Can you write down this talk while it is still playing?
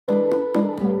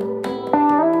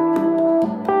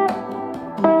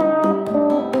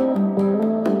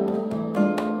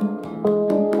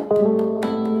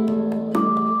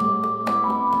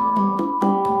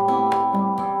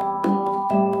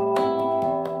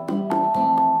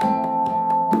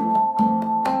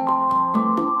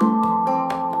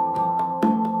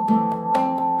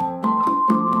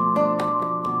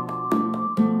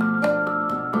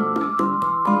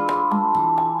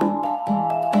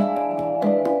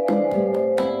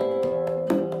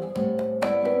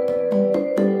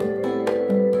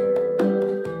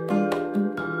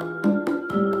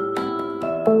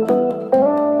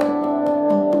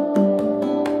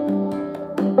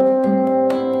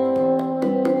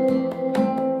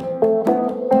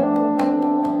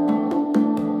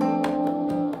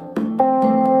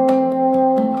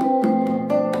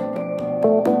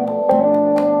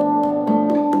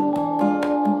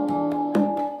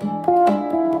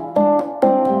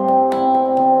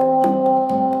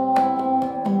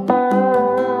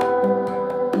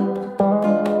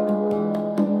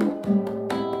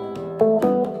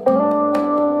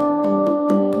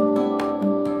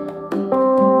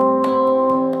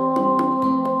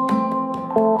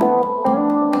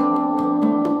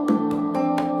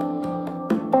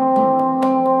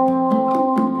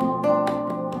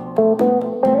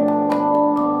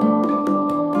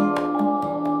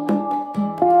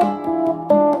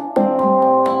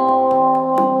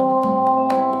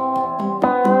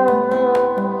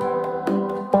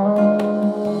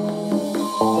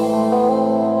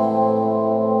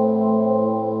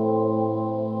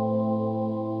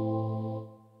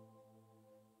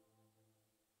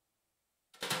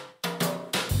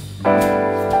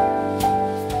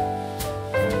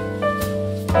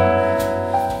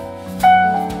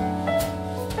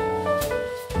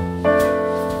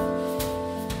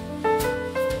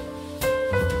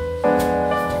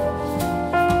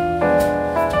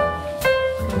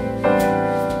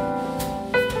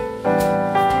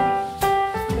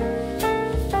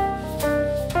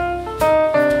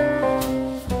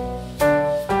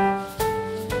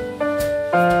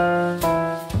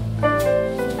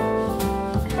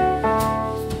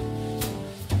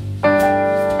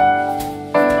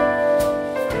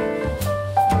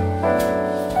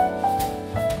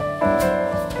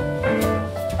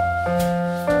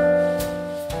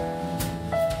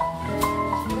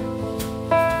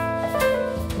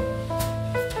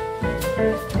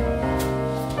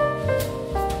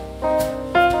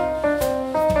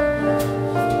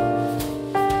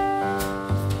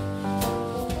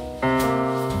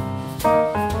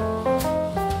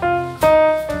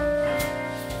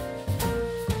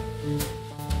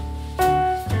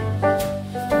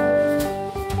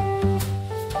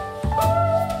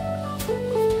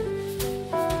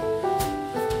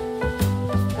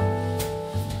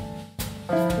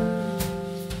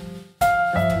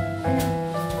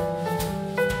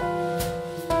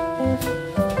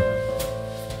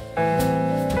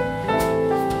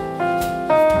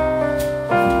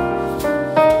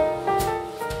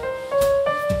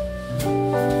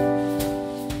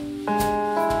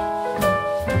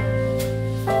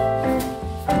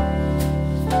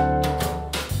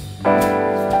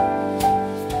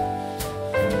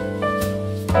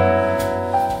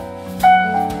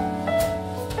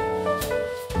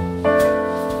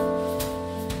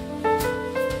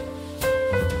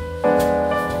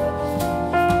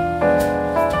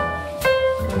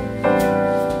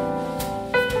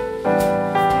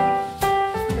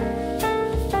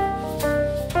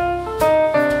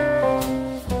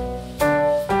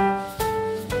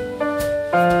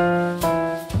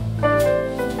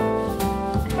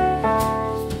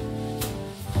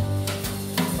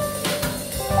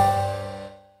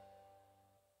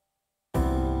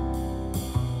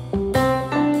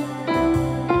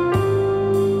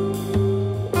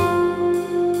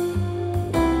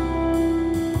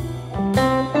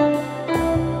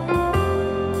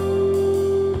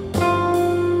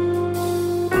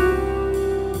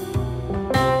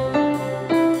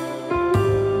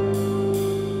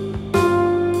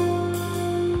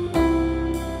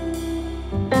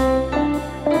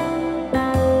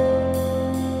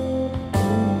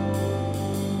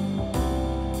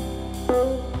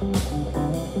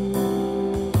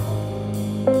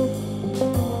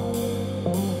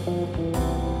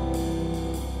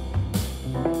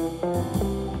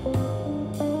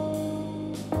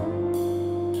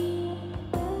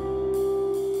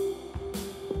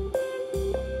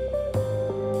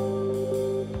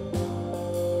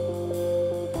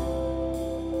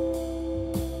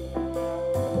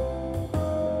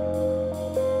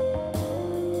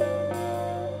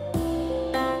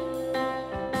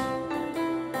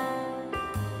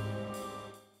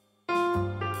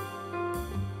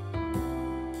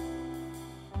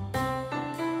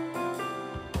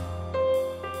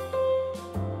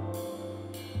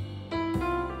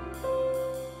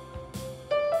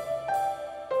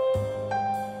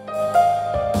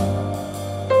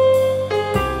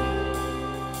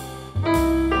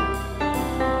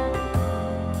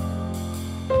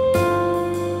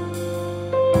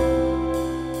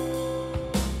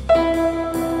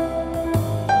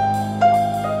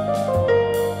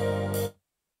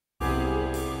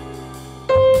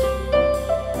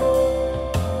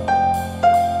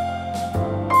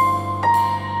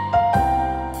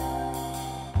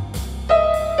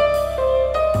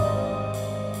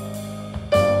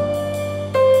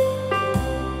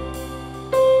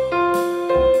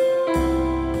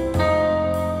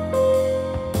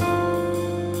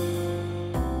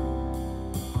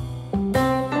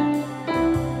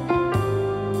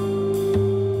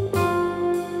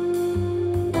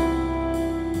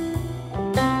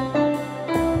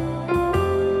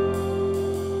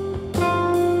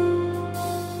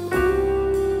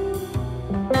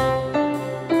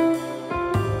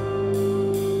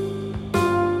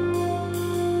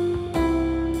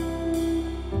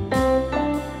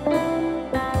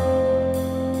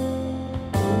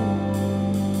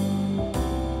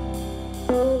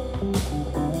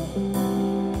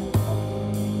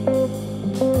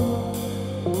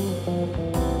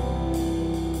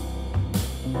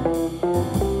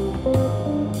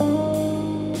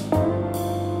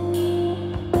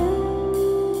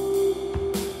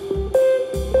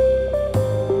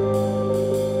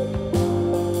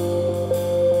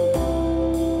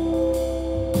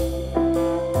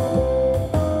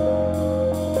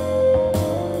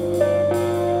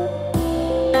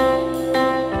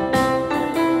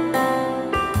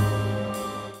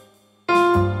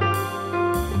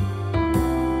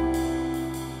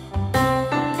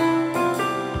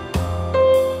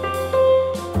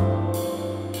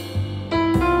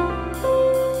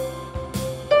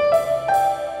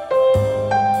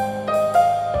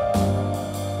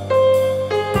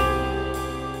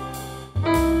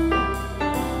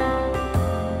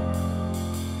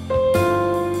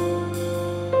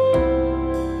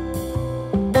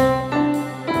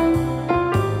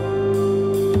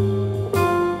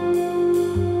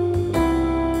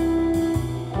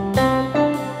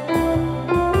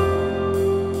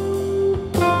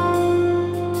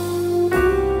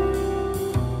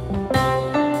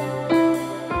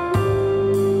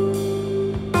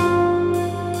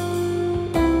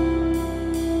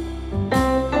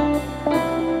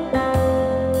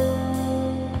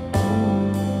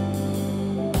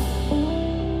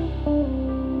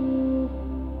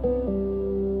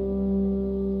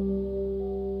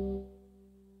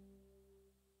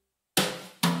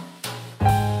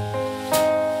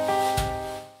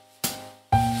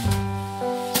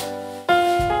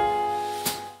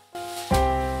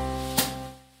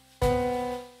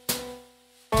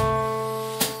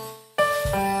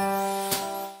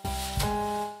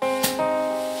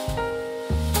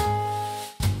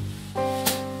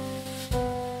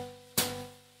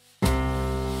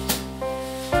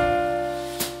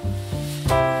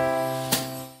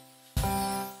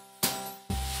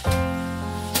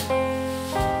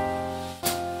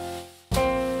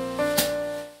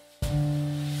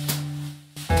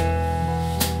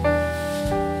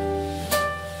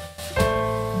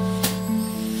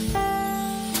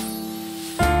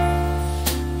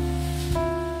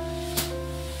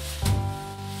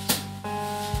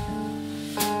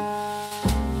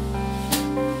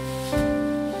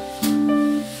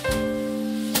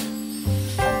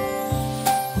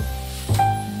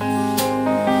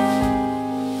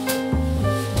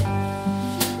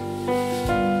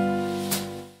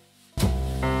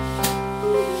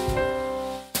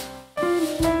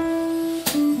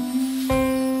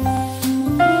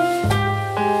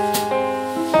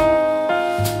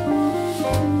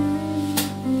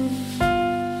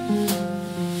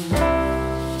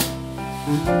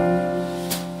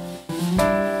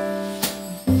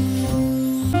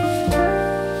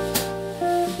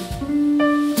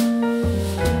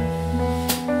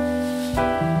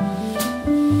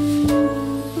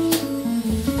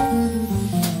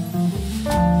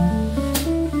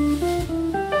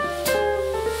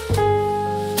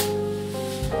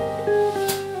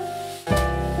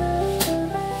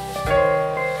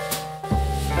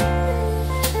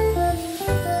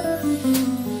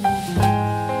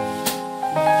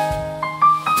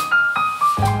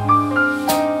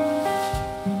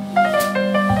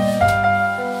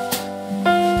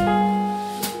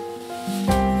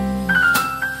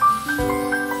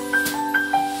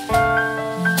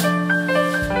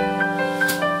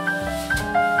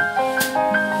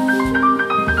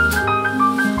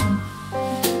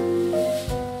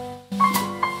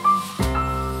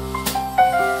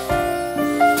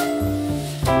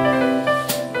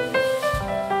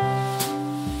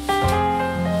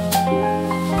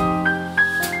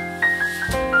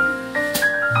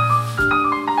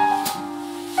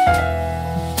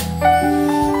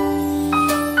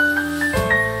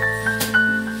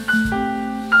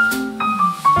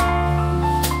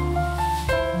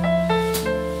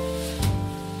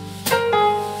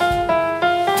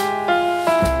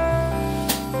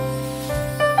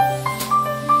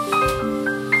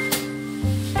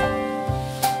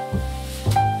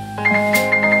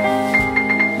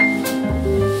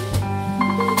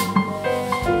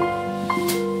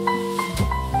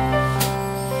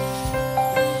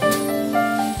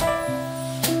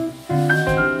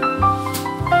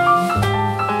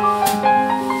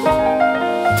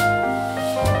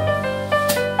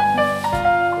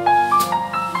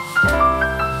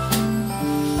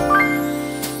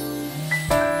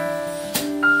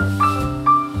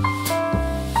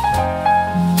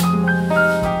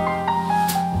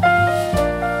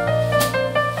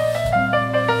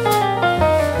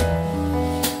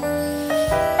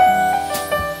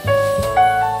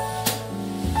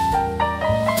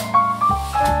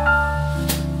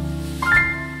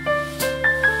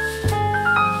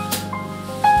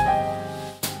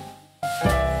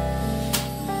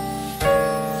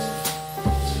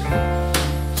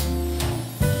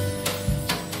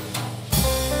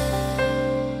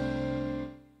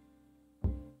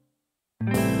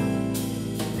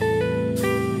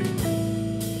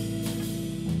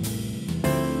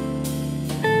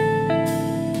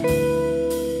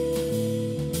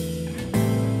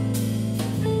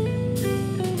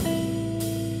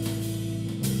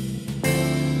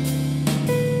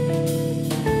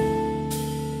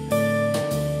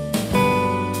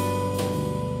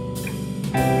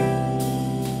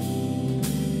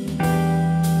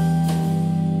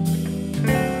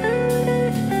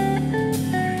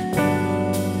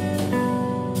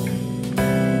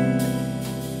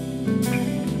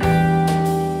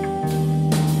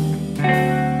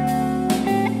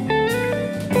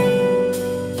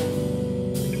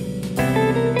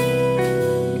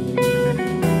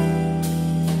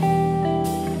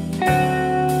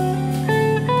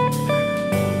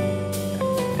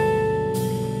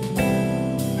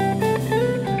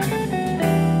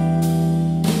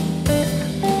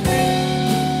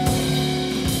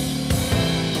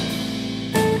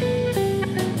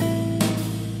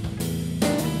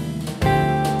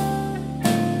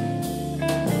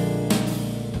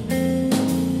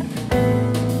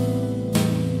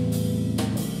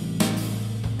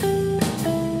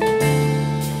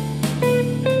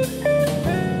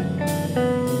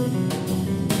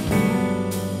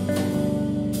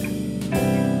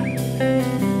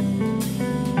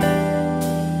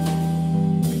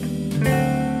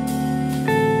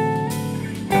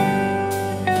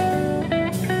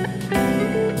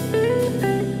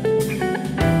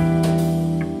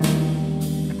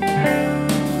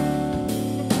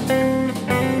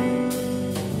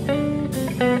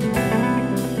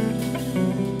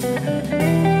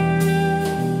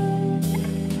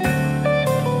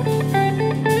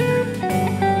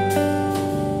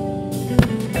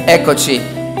Eccoci,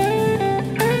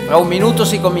 fra un minuto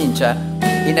si comincia.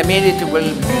 In a minute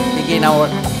we'll begin our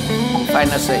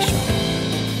final session.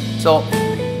 So,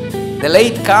 the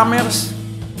latecomers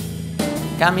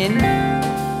come in.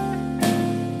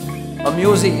 The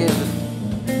music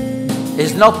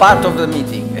is not part of the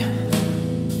meeting.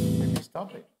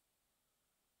 Stop it.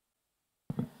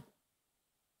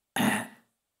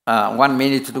 1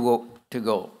 minute to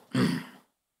go.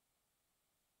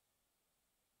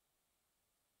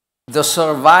 The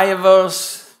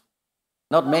survivors,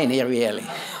 not many really,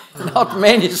 not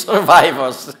many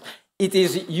survivors. It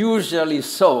is usually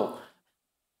so.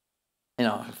 You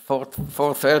know,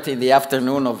 4:30 in the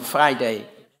afternoon of Friday.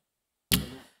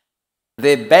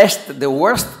 The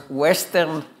worst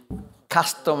Western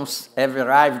customs have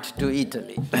arrived to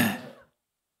Italy.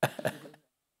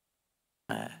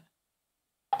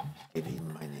 Give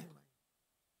him my name.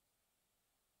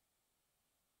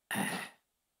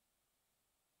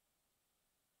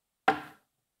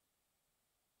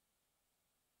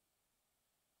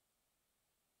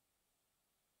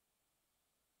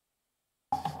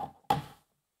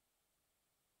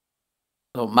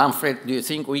 So, Manfred, do you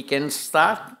think we can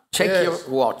start? Check your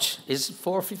watch. Is it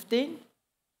 4:15?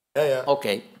 Yeah.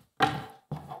 Okay.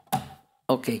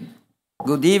 Okay.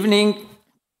 Good evening.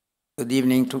 Good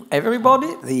evening to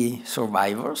everybody, the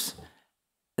survivors.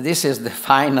 This is the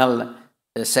final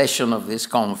session of this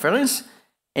conference.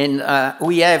 And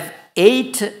we have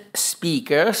 8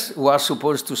 speakers who are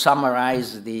supposed to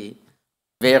summarize the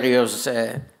various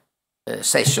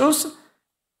sessions.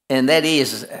 And that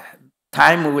is,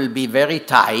 time will be very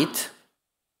tight.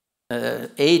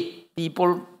 8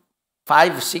 people,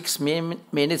 5-6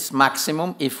 minutes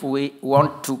maximum if we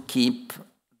want to keep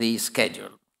the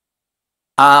schedule.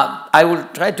 I will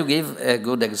try to give a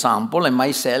good example, and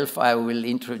myself, I will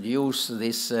introduce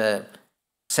this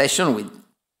session with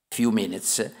a few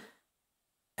minutes.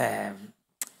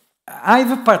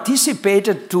 I've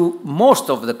participated to most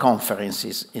of the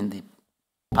conferences in the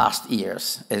past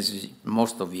years, as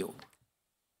most of you.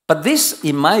 But this,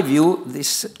 in my view,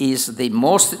 this is the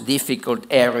most difficult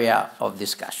area of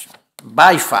discussion,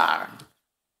 by far.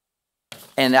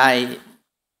 And I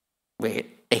will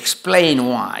explain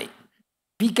why.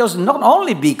 Because not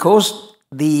only because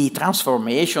the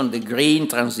transformation, the green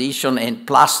transition, and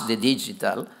plus the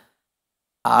digital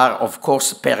are, of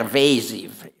course,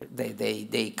 pervasive.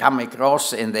 They come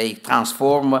across and they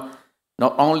transform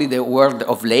not only the world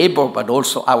of labor, but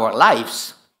also our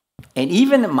lives, and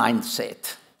even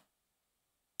mindset.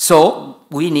 So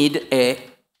we need a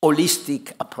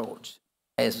holistic approach,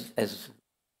 as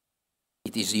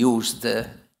it is used to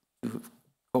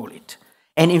call it.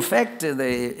 And in fact,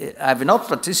 I've not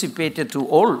participated to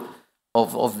all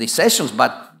of the sessions,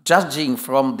 but judging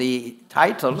from the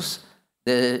titles,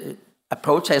 the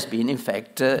approach has been, in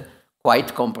fact,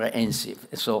 quite comprehensive.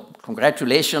 So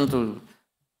congratulations to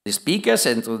the speakers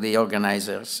and to the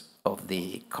organizers of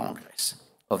the conference.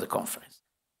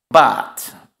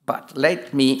 But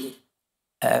let me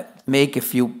make a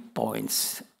few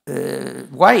points.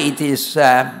 Why it is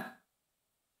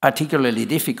particularly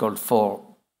difficult for,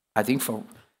 I think,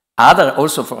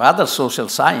 also for other social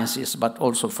sciences, but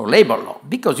also for labor law.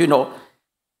 Because, you know,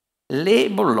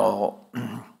 labor law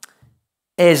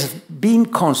has been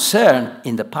concerned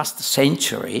in the past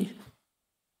century,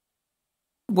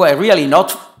 well, really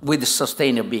not with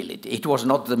sustainability. It was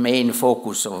not the main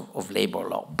focus of labor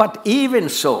law. But even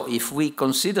so, if we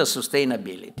consider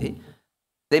sustainability,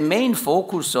 the main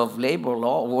focus of labor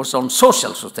law was on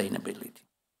social sustainability.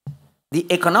 The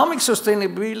economic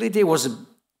sustainability was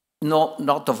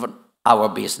not of our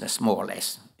business, more or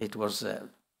less. It was a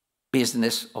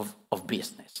business of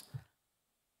business.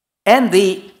 And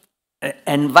the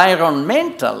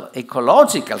environmental,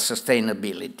 ecological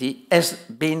sustainability has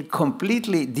been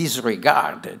completely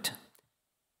disregarded.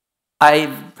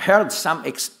 I've heard some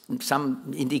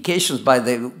indications by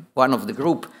one of the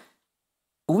group.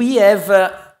 We have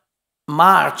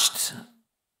marched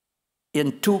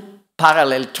in 2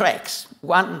 parallel tracks.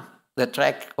 One, the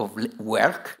track of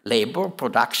work, labor,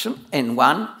 production, and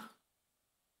one,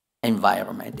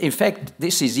 environment. In fact,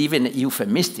 this is even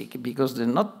euphemistic because they're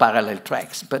not parallel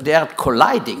tracks, but they are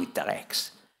colliding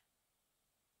tracks.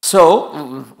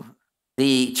 So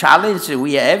the challenge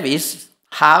we have is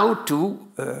how to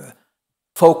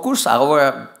focus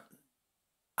our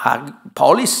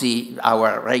policy,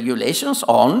 our regulations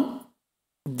on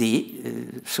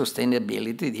the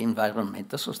sustainability, the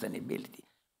environmental sustainability,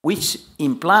 which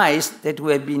implies that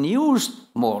we have been used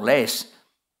more or less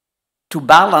to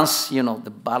balance, you know, the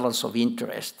balance of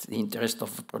interest, the interest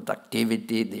of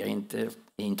productivity, the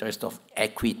interest of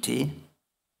equity,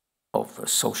 of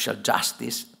social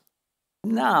justice,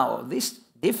 now this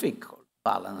difficult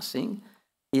balancing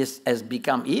has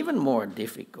become even more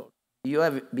difficult.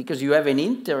 Because you have an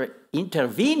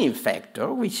intervening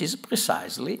factor, which is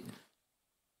precisely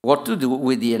what to do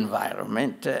with the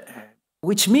environment,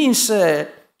 which means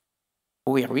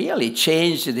we really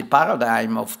changed the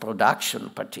paradigm of production,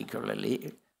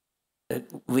 particularly,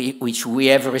 which we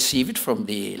have received from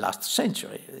the last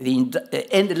century.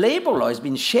 And the labor law has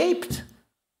been shaped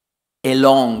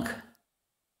along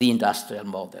the industrial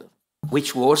model,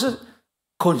 which was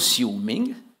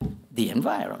consuming the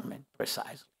environment,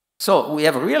 precisely. So we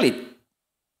have really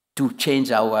to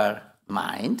change our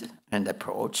mind and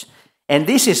approach. And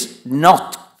this is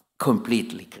not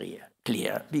completely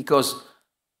clear because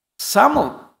some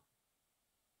of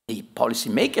the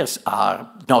policymakers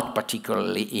are not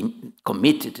particularly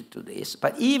committed to this,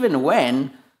 but even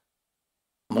when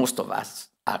most of us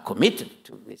are committed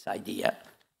to this idea,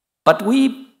 but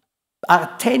we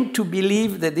tend to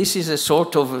believe that this is a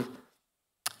sort of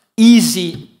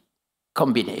easy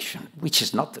combination, which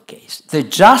is not the case. The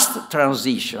just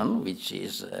transition, which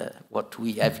is what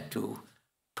we have to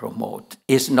promote,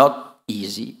 is not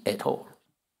easy at all.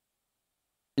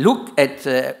 Look at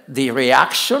the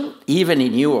reaction, even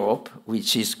in Europe,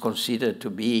 which is considered to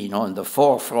be on the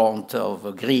forefront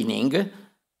of greening.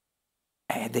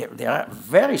 There are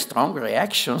very strong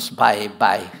reactions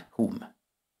by whom?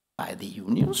 By the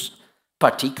unions,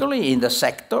 particularly in the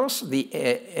sectors, the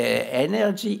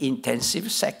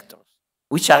energy-intensive sectors,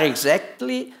 which are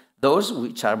exactly those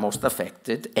which are most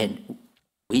affected and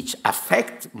which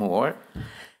affect more.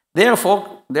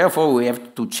 Therefore, we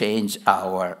have to change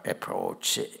our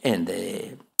approach. And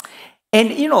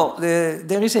you know,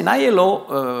 there is an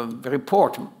ILO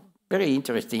report, very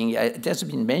interesting, it has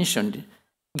been mentioned,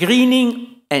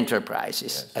 greening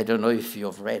enterprises. Yes. I don't know if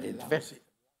you've read it.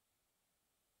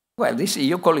 Well, this,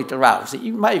 you call it arousing.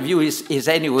 In my view, is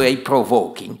anyway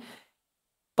provoking.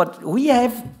 But we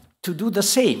have to do the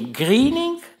same,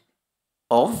 greening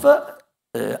of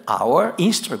our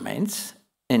instruments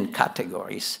and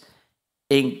categories.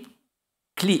 And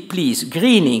please,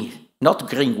 greening, not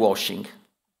greenwashing,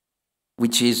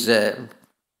 which is a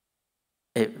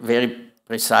very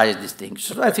precise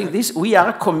distinction. So I think this, we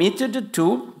are committed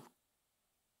to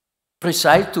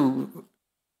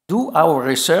do our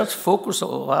research, focus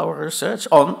of our research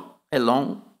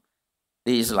along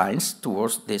these lines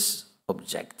towards this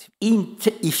objective.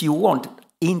 If you want,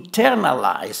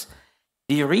 internalize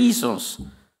the reasons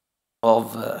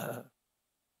of the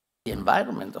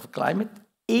environment, of climate,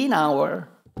 in our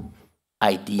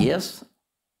ideas,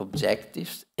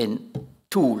 objectives, and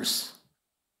tools,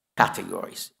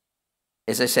 categories.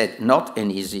 As I said, not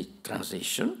an easy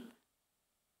transition,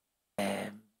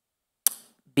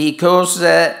 because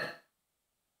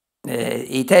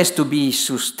it has to be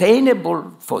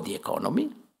sustainable for the economy,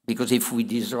 because if we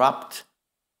disrupt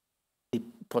the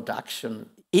production,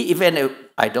 even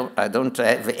I don't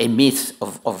have a myth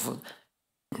of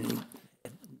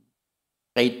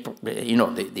great, you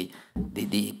know,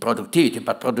 the productivity,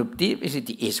 but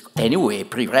productivity is anyway a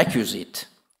prerequisite,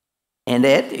 and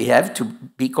that you have to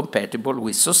be compatible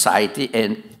with society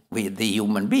and with the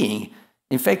human being.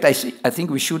 In fact, I think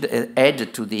we should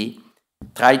add to the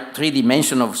three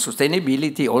dimension of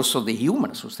sustainability also the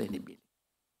human sustainability.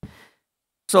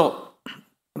 So,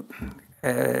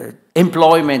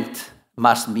 employment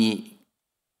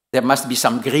there must be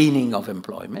some greening of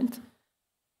employment,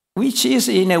 which is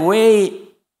in a way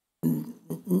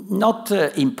not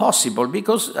impossible,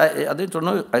 because I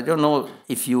don't know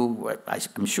if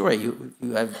I'm sure you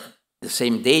have the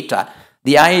same data.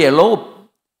 The ILO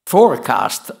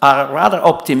forecasts are rather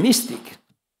optimistic.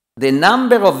 The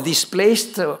number of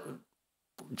displaced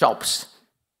jobs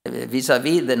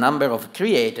vis-à-vis the number of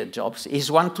created jobs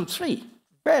is 1 to 3.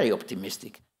 Very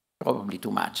optimistic, probably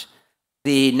too much.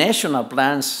 The national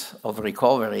plans of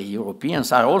recovery,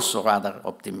 Europeans, are also rather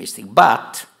optimistic,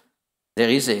 but there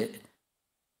is a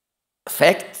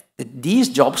fact that these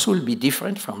jobs will be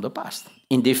different from the past,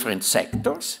 in different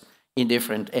sectors, in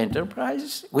different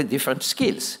enterprises, with different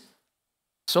skills.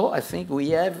 So I think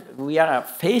we are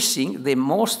facing the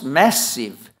most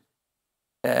massive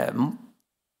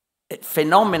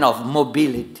phenomenon of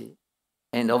mobility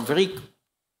and of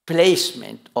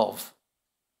replacement of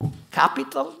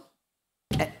capital,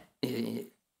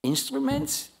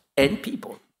 instruments, and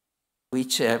people,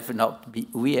 which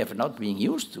we have not been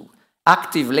used to.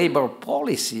 Active labor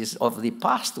policies of the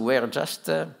past were just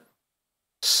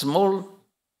small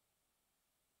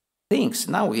things.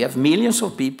 Now we have millions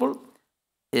of people.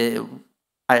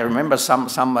 I remember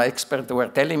some experts were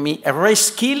telling me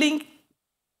reskilling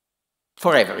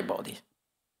for everybody,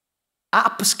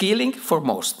 upskilling for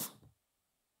most.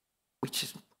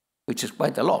 which is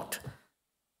quite a lot,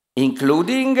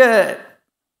 including the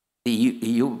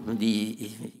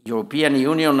European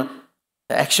Union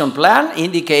Action Plan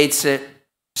indicates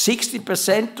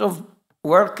 60% of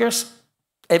workers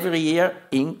every year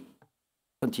in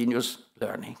continuous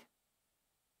learning.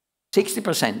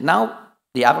 60%. Now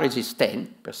the average is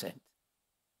 10%.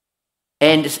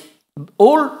 And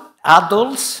all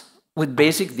adults with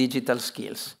basic digital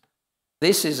skills.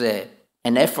 This is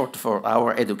an effort for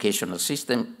our educational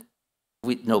system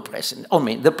with no precedent. I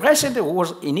mean, the precedent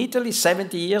was in Italy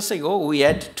 70 years ago. We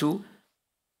had to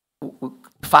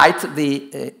fight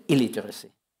the illiteracy.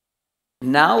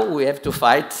 Now we have to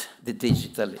fight the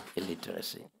digital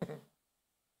illiteracy.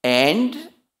 And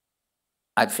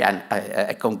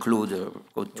I conclude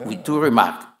with two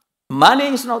remarks. Money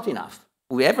is not enough.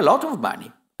 We have a lot of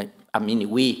money. I mean,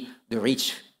 we, the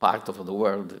rich part of the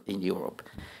world in Europe.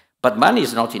 But money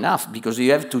is not enough because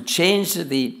you have to change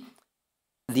the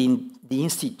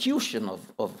institution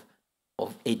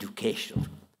of education.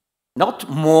 Not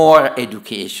more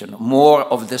education, more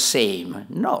of the same.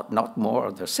 No, not more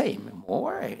of the same,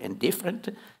 more and different.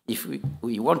 If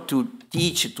we want to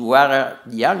teach to our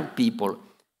young people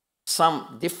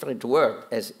some different work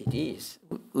as it is,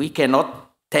 we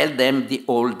cannot tell them the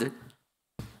old,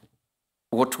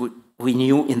 what we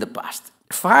knew in the past.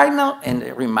 Final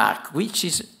remark, which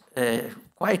is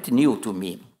quite new to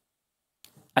me.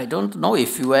 I don't know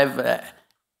if you have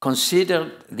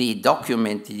considered the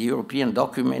document, the European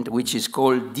document, which is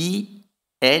called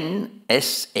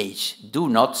DNSH, Do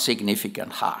Not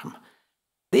Significant Harm.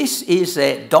 This is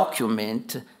a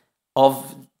document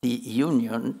of the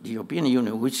Union, the European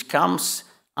Union, which comes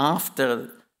after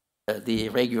the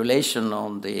regulation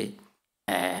on the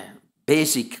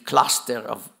basic cluster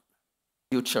of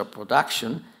future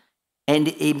production, and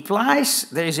it implies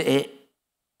there is a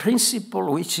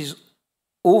principle which is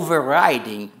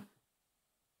overriding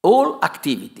all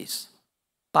activities,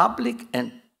 public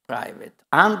and private,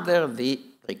 under the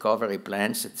recovery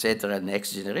plans, etc.,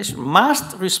 next generation,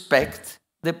 must respect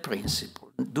the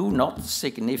principle, do not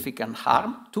significant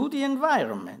harm to the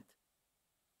environment,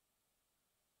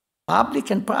 public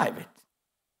and private.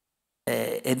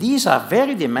 These are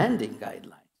very demanding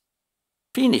guidelines.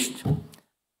 Finished.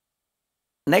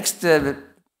 Next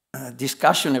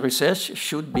discussion and research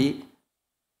should be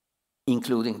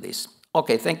including this.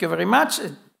 Okay, thank you very much.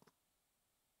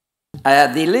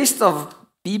 The list of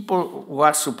people who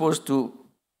are supposed to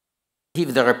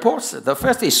give the reports, the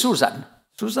first is Susan.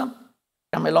 Susan,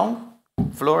 come along.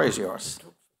 Floor is yours.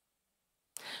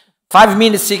 5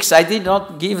 minutes 6. I did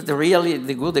not give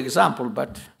the good example,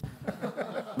 but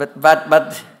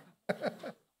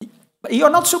you're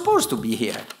not supposed to be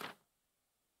here.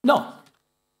 No.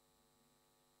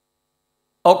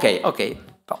 Okay, okay.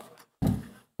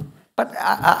 But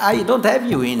I don't have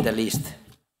you in the list.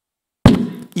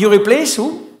 You replace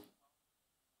who?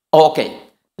 Okay.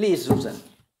 Please, Susan.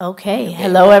 Okay.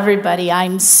 Hello, everybody.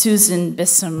 I'm Susan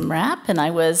Bissum-Rapp, and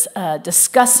I was a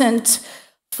discussant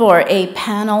for a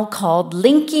panel called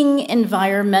Linking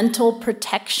Environmental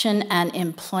Protection and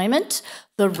Employment,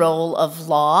 the Role of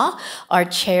Law. Our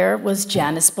chair was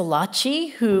Janice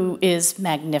Bellacci, who is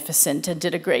magnificent and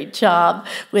did a great job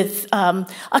with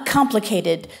a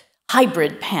complicated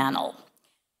hybrid panel.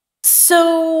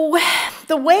 So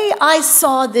the way I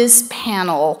saw this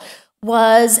panel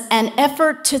was an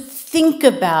effort to think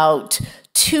about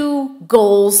two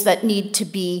goals that need to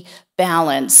be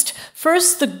balanced.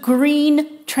 First, the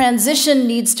green transition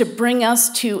needs to bring us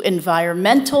to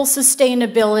environmental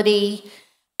sustainability,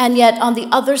 and yet on the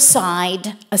other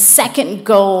side, a second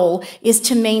goal is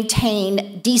to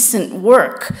maintain decent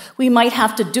work. We might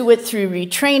have to do it through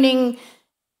retraining,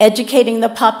 educating the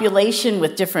population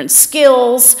with different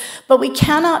skills, but we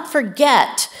cannot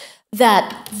forget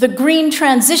that the green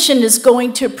transition is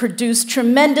going to produce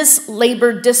tremendous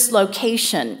labor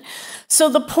dislocation. So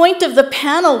the point of the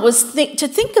panel was to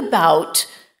think about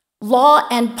law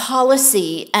and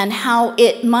policy and how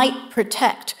it might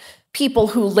protect people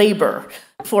who labor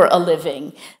for a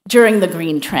living during the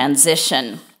green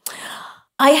transition.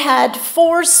 I had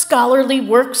 4 scholarly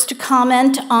works to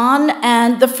comment on,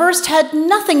 and the first had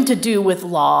nothing to do with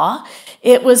law.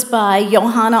 It was by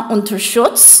Johanna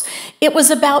Unterschutz. It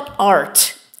was about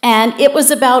art, and it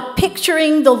was about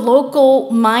picturing the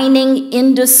local mining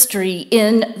industry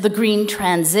in the green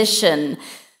transition.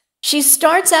 She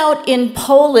starts out in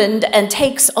Poland and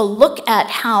takes a look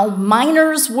at how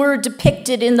miners were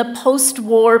depicted in the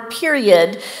post-war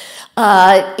period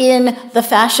in the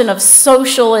fashion of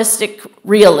socialistic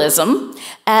realism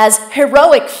as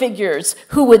heroic figures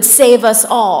who would save us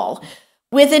all.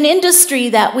 with an industry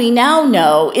that we now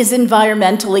know is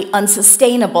environmentally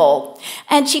unsustainable.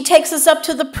 And she takes us up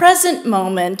to the present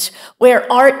moment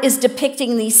where art is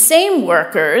depicting these same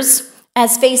workers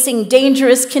as facing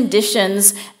dangerous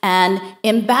conditions and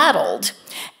embattled.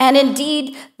 And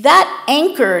indeed, that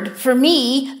anchored, for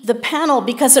me, the panel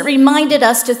because it reminded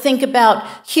us to think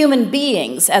about human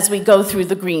beings as we go through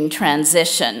the green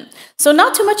transition. So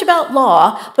not too much about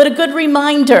law, but a good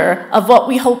reminder of what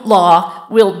we hope law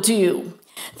will do.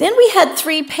 Then we had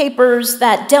 3 papers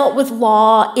that dealt with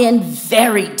law in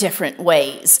very different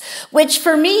ways, which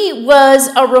for me was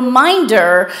a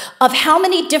reminder of how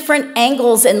many different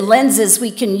angles and lenses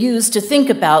we can use to think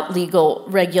about legal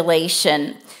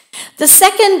regulation. The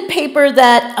second paper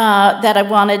that I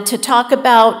wanted to talk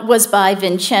about was by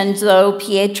Vincenzo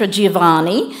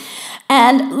Pietrogiovanni,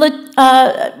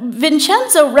 and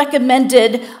Vincenzo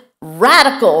recommended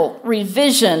radical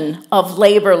revision of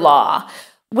labor law,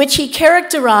 which he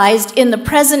characterized in the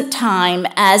present time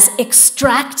as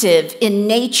extractive in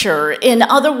nature. In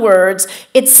other words,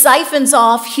 it siphons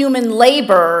off human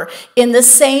labor in the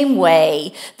same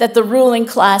way that the ruling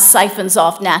class siphons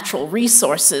off natural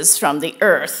resources from the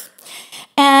earth.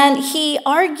 And he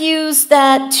argues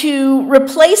that to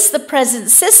replace the present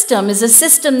system is a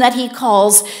system that he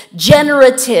calls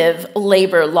generative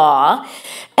labor law,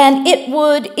 and it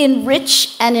would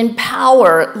enrich and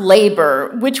empower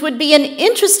labor, which would be an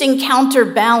interesting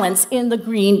counterbalance in the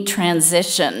green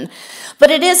transition.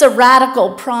 But it is a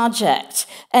radical project,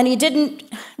 and he didn't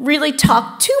really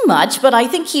talk too much, but I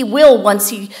think he will once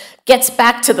he gets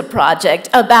back to the project,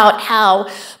 about how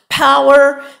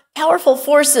powerful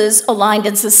forces aligned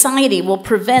in society will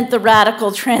prevent the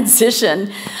radical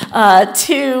transition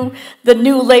to the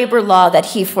new labor law that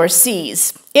he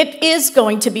foresees. It is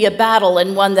going to be a battle,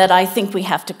 and one that I think we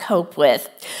have to cope with.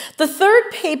 The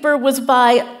third paper was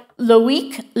by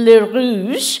Loïc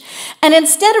Lerouge, and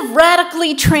instead of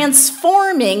radically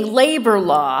transforming labor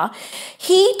law,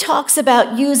 he talks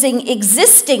about using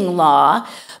existing law,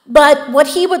 but what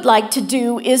he would like to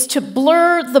do is to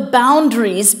blur the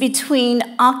boundaries between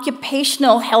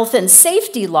occupational health and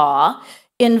safety law,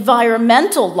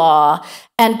 environmental law,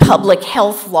 and public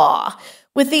health law,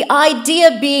 with the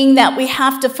idea being that we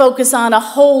have to focus on a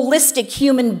holistic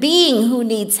human being who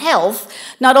needs health,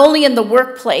 not only in the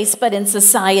workplace, but in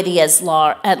society at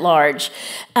large.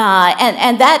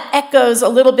 And that echoes a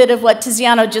little bit of what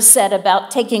Tiziano just said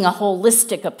about taking a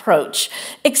holistic approach.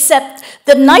 Except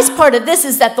the nice part of this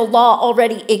is that the law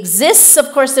already exists.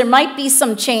 Of course, there might be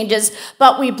some changes,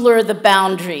 but we blur the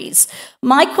boundaries.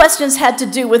 My questions had to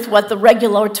do with what the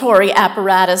regulatory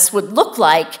apparatus would look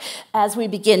like as we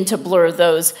begin to blur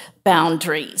those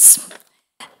boundaries.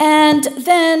 And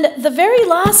then the very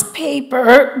last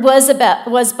paper was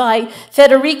by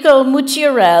Federico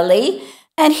Mucciarelli,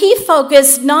 and he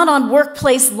focused not on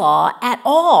workplace law at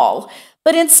all,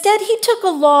 but instead he took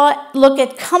a look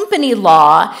at company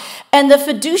law and the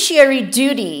fiduciary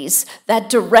duties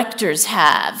that directors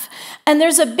have. And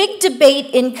there's a big debate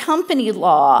in company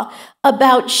law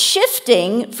about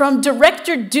shifting from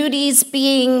director duties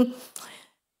being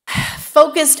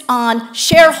focused on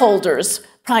shareholders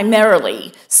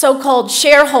primarily, so-called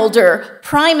shareholder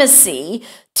primacy,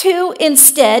 to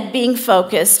instead being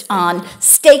focused on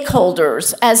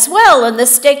stakeholders as well. And the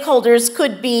stakeholders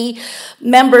could be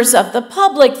members of the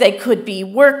public, they could be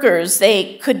workers,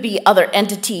 they could be other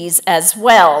entities as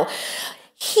well.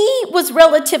 He was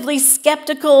relatively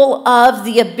skeptical of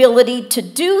the ability to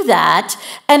do that,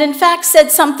 and in fact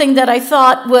said something that I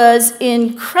thought was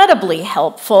incredibly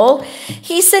helpful.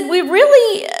 He said we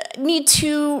really need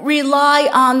to rely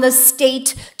on the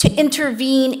state to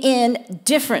intervene in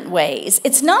different ways.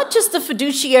 It's not just the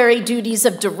fiduciary duties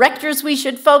of directors we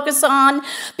should focus on,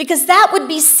 because that would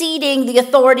be ceding the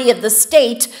authority of the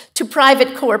state to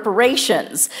private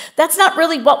corporations. That's not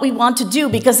really what we want to do,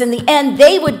 because in the end,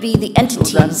 they would be the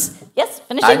entities. Yes,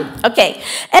 finishing? Okay.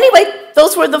 Anyway,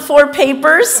 those were the 4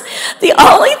 papers. The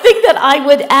only thing that I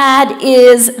would add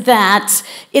is that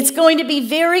it's going to be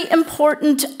very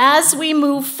important as we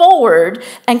move forward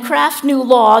and craft new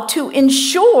law to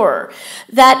ensure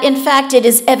that, in fact, it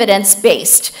is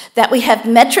evidence-based, that we have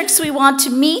metrics we want to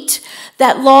meet,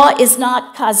 that law is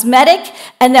not cosmetic,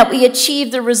 and that we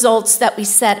achieve the results that we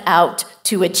set out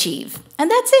to achieve.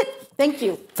 And that's it. Thank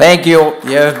you. Thank you.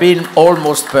 You have been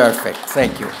almost perfect.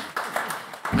 Thank you.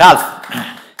 Ralph.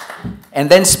 And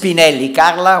then Spinelli.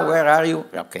 Carla, where are you?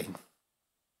 Okay.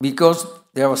 Because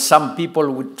there are some people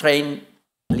with train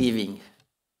leaving.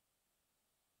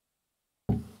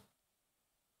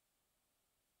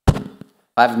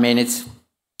 5 minutes,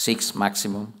 6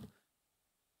 maximum.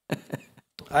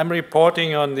 I'm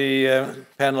reporting on the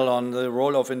panel on the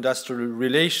role of industrial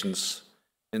relations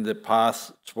in the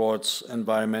path towards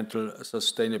environmental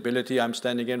sustainability. I'm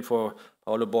standing in for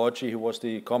Paolo Borgi, who was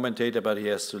the commentator, but he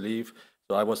has to leave.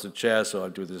 So I was the chair, so I'll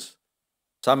do this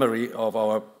summary of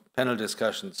our panel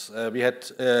discussions. We had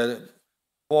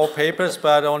 4 papers,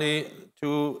 but only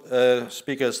 2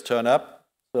 speakers turn up,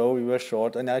 so we were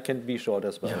short, and I can be short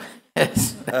as well.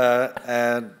 Yes.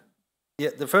 And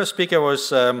yeah, the first speaker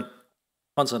was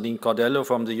Constantine Cordello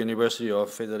from the University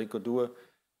of Federico II,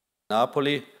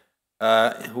 Napoli,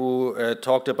 who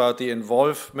talked about the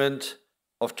involvement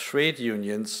of trade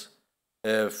unions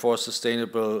for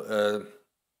sustainable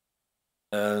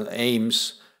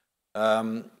aims.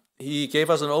 He gave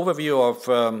us an overview of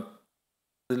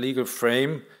the legal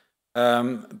frame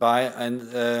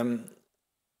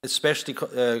especially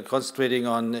concentrating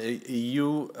on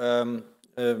EU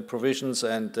provisions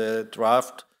and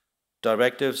draft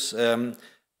directives,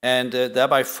 and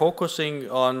thereby focusing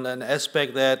on an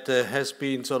aspect that has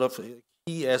been sort of a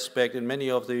key aspect in many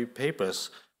of the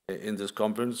papers in this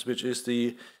conference, which is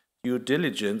the due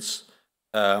diligence.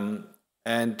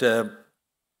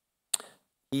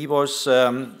 He was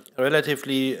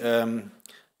relatively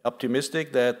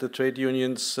optimistic that the trade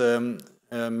unions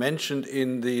mentioned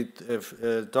in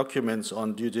the documents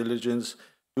on due diligence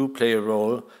do play a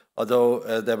role, although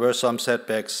there were some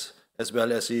setbacks as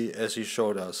well, as he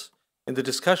showed us. In the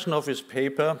discussion of his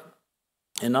paper,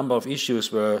 a number of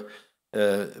issues were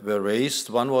raised.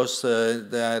 One was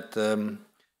that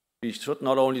we should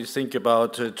not only think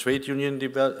about trade union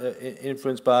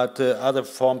influence, but other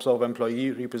forms of employee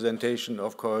representation,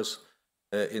 of course,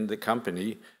 in the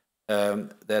company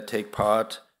that take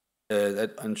part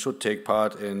and should take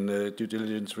part in due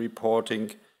diligence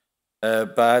reporting.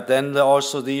 But then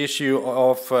also the issue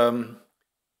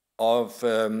of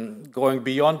going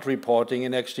beyond reporting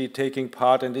and actually taking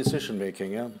part in decision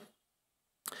making. Yeah?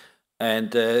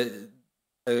 And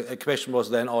a question was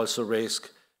then also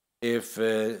raised if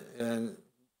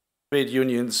trade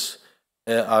unions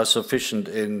are sufficient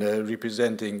in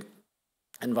representing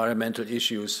environmental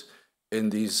issues in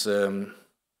these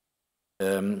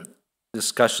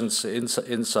discussions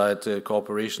inside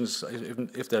corporations,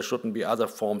 if there shouldn't be other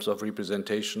forms of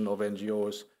representation of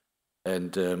NGOs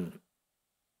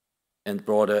and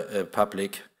broader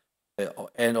public,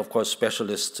 and of course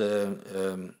specialist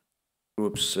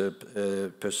groups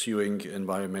pursuing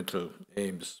environmental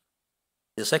aims.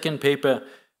 The second paper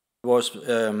was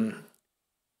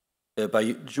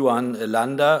by Joan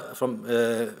Landa from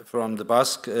the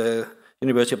Basque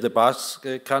University of the Basque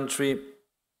Country.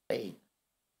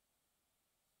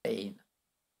 Spain.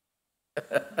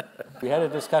 We had a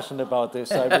discussion about this.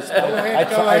 Go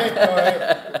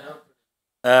ahead.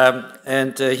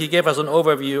 And he gave us an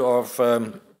overview of.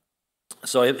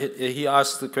 So he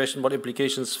asked the question: what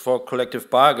implications for collective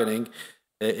bargaining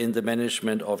in the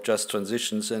management of just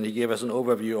transitions? And he gave us an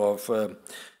overview of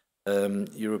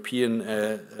European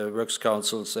works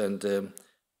councils and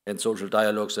social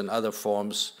dialogues and other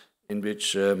forms in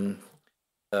which trade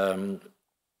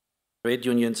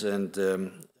unions and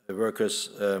workers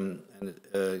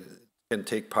can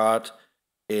take part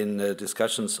in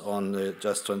discussions on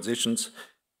just transitions.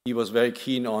 He was very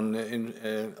keen on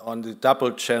the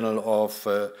double channel of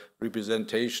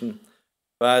representation,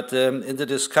 but in the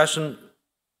discussion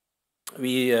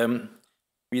we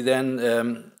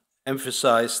then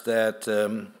emphasized that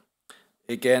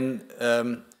again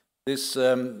this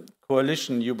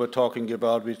coalition you were talking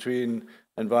about between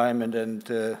environment and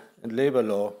labor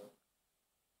law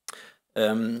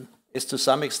is to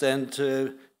some extent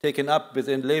taken up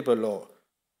within labor law.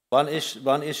 One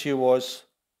issue was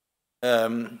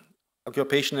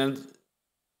occupational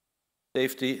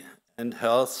safety and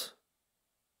health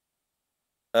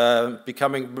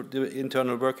becoming the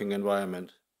internal working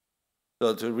environment.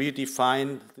 So to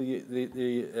redefine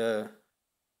the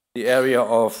area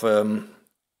of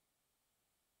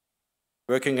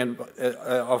working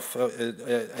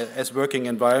as working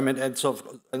environment, and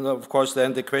of course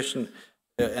then the question,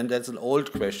 and that's an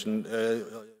old question,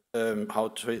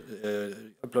 how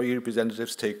employee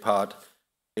representatives take part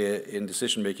in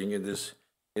decision making in this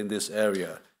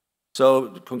area. So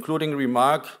concluding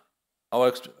remark,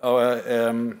 our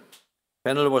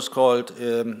panel was called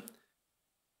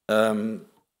the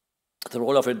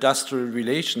role of industrial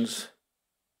relations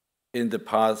in the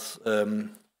path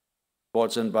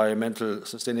towards environmental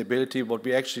sustainability. What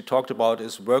we actually talked about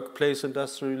is workplace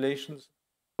industrial relations,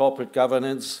 corporate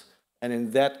governance, and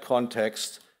in that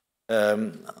context,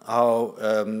 how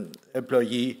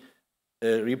employee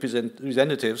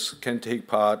representatives can take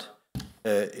part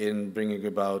in bringing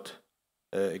about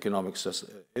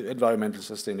environmental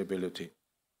sustainability.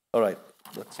 All right.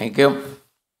 Thank you.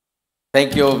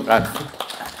 Thank you.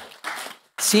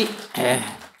 Sì,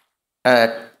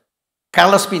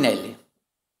 Carlo Spinelli.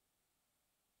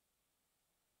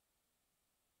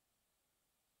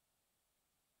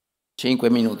 Cinque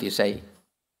minuti, sei.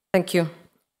 Thank you.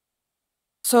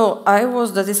 So I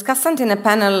was the discussant in a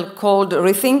panel called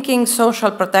Rethinking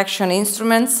Social Protection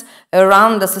Instruments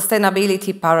Around the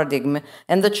Sustainability Paradigm,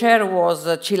 and the chair was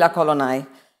Cila Colonai.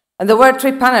 And there were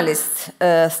three panelists,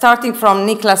 starting from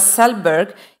Niklas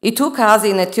Sellberg. He took us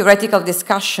in a theoretical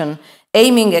discussion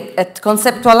aiming at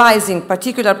conceptualizing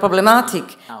particular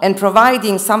problematic and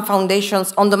providing some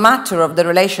foundations on the matter of the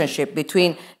relationship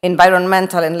between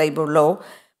environmental and labor law,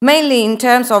 mainly in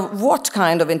terms of what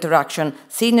kind of interaction,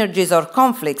 synergies or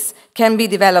conflicts can be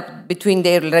developed between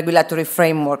their regulatory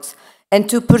frameworks. And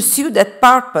to pursue that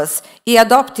purpose, he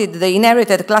adopted the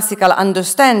inherited classical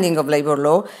understanding of labor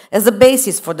law as a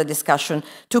basis for the discussion,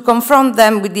 to confront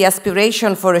them with the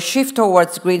aspiration for a shift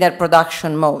towards greener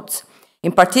production modes.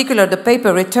 In particular, the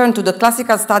paper returned to the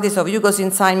classical studies of Hugo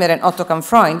Sinsheimer and Otto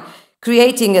Kampfreund,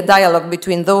 creating a dialogue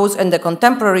between those and the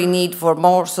contemporary need for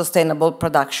more sustainable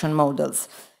production models.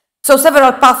 So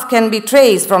several paths can be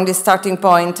traced from this starting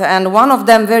point, and one of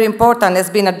them, very important, has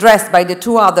been addressed by the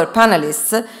two other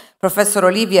panelists, Professor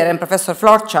Olivier and Professor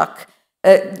Florczak,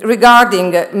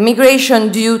 regarding migration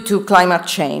due to climate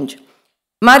change.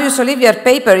 Marius Olivier's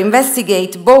paper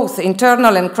investigates both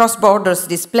internal and cross-border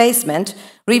displacement,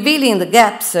 revealing the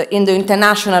gaps in the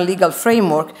international legal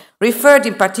framework, referred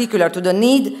in particular to the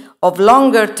need of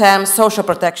longer-term social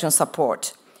protection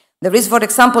support. There is, for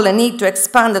example, a need to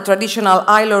expand the traditional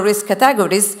ILO risk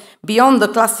categories beyond the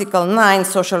classical 9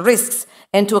 social risks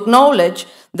and to acknowledge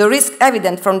the risk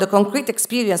evident from the concrete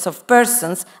experience of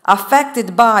persons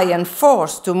affected by and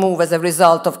forced to move as a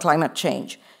result of climate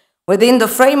change. Within the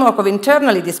framework of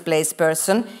internally displaced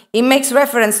persons, it makes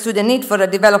reference to the need for a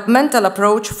developmental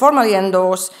approach formally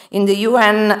endorsed in the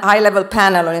UN High-Level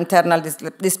Panel on Internal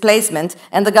Displacement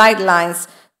and the guidelines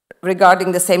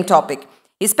regarding the same topic.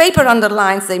 His paper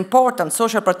underlines the important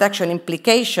social protection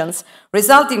implications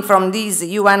resulting from this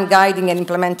UN guiding and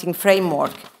implementing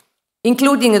framework,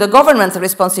 including the government's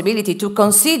responsibility to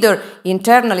consider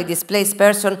internally displaced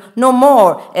persons no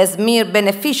more as mere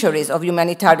beneficiaries of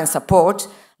humanitarian support,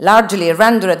 largely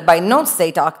rendered by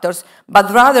non-state actors,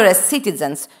 but rather as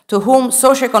citizens to whom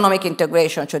socio-economic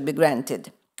integration should be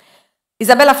granted.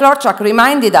 Isabella Florczak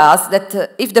reminded us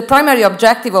that if the primary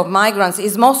objective of migrants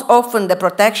is most often the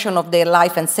protection of their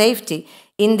life and safety,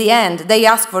 in the end, they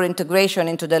ask for integration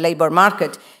into the labor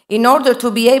market in order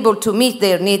to be able to meet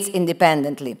their needs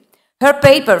independently. Her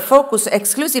paper focused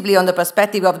exclusively on the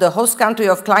perspective of the host country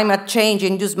of climate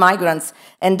change-induced migrants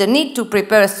and the need to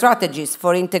prepare strategies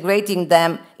for integrating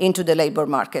them into the labor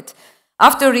market.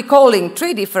 After recalling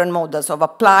 3 different models of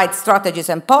applied strategies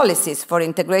and policies for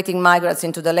integrating migrants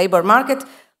into the labor market,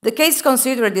 the case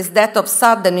considered is that of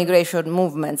sudden migration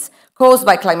movements caused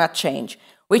by climate change,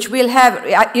 which will have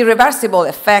irreversible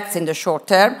effects in the short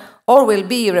term or will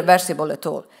be irreversible at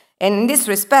all. And in this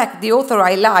respect, the author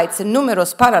highlights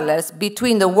numerous parallels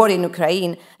between the war in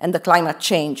Ukraine and the climate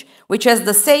change, which has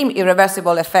the same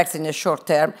irreversible effects in the short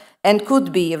term and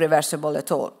could be irreversible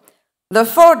at all.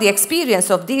 Therefore, the experience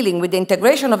of dealing with the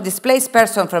integration of displaced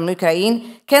persons from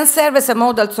Ukraine can serve as a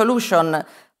model solution,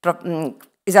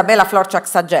 Isabella Florczak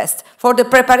suggests, for the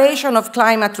preparation of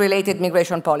climate-related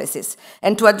migration policies.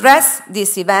 And to address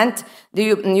this event,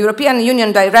 the European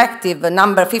Union Directive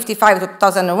number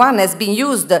 55/2001 has been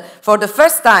used for the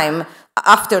first time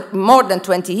after more than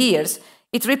 20 years.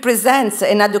 It represents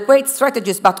an adequate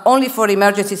strategy, but only for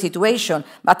emergency situations,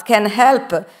 but can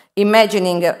help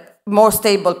imagining more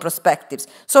stable perspectives.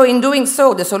 So in doing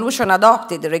so, the solution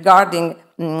adopted regarding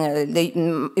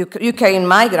the Ukrainian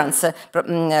migrants,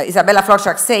 Isabella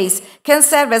Florczak says, can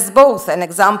serve as both an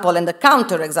example and a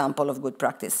counter-example of good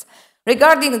practice.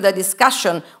 Regarding the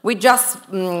discussion, we just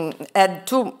had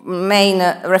 2 main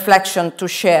reflections to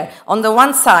share. On the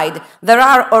one side, there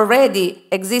are already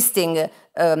existing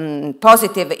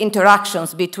positive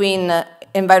interactions between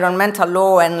environmental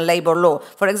law and labor law.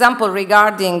 For example,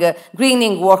 regarding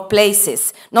greening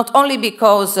workplaces, not only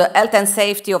because health and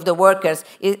safety of the workers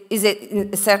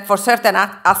is for certain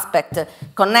aspect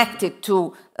connected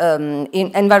to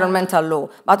in environmental law,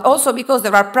 but also because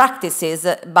there are practices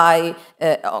by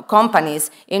companies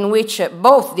in which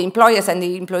both the employers and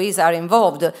the employees are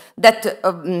involved that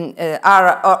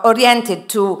are oriented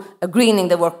to greening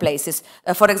the workplaces.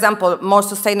 For example, more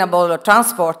sustainable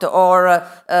transport, or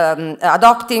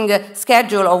adopting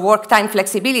schedule of work time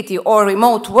flexibility or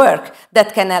remote work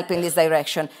that can help in this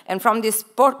direction. And from this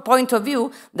point of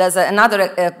view, there's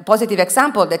another positive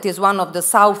example that is one of the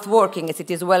South working, as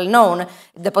it is well known,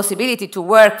 the possibility to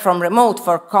work from remote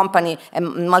for company and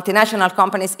multinational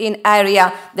companies in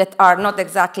area that are not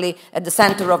exactly at the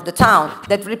center of the town.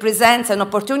 That represents an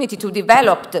opportunity to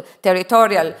develop the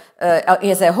territorial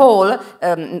as a whole,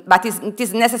 but it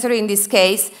is necessary in this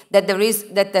case that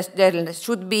there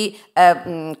should be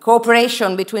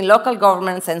cooperation between local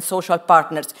governments and social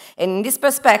partners. And in this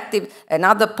perspective,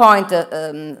 another point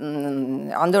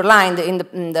underlined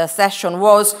in the session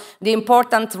was the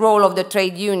important role of the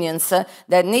trade unions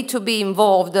that need to be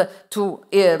involved to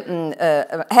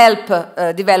help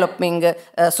developing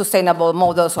sustainable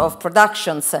models of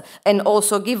productions, and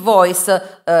also give voice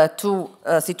to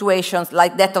situations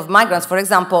like that of migrants, for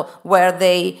example, where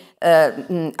they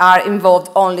are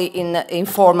involved only in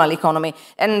informal economy.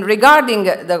 And regarding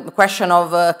the question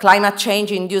of climate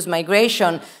change-induced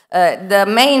migration, the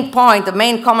main point, the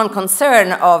main common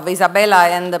concern of Isabella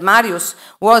and Marius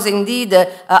was indeed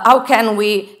how can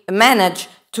we manage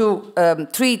to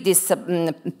treat these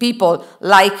people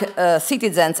like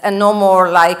citizens and no more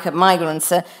like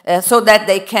migrants, so that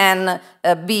they can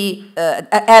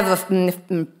have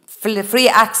free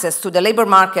access to the labor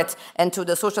market and to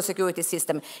the social security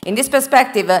system. In this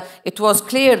perspective, it was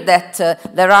clear that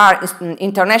there are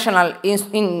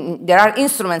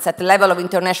instruments at the level of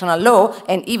international law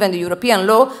and even the European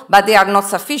law, but they are not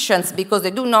sufficient because they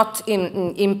do not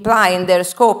imply in their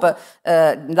scope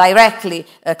directly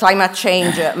climate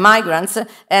change migrants,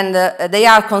 and they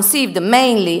are conceived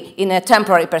mainly in a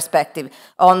temporary perspective.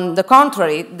 On the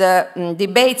contrary, the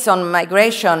debates on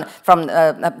migration from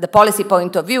the policy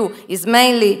point of view is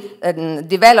mainly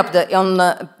developed on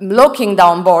locking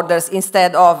down borders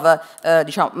instead of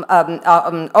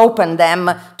open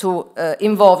them to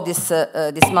involve these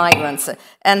migrants.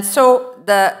 And so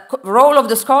the role of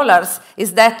the scholars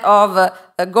is that of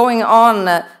going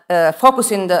on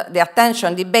focusing the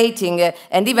attention, debating,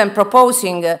 and even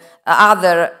proposing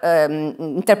other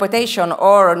interpretation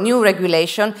or new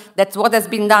regulation. That's what has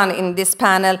been done in this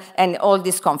panel and all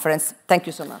this conference. Thank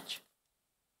you so much.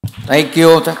 Thank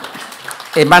you.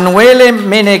 Emanuele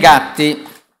Menegatti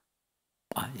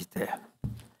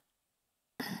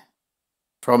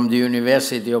from the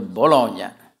University of Bologna.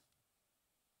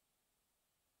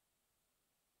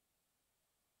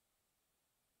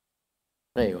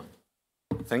 Prego.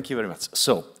 Thank you very much.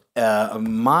 So,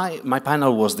 my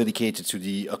panel was dedicated to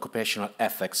the occupational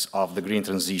effects of the green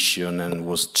transition and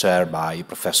was chaired by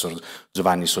Professor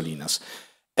Giovanni Solinas.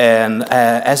 And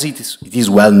as it is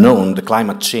well known, the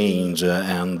climate change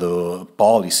and the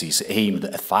policies aimed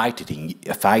at fighting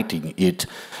it,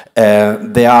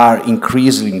 they are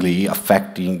increasingly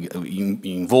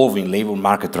involving labor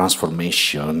market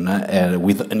transformation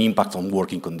with an impact on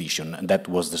working conditions. And that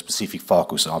was the specific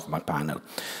focus of my panel.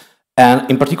 And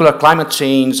in particular, climate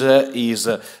change is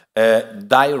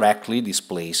directly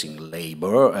displacing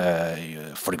labor,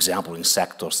 for example, in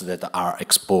sectors that are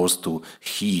exposed to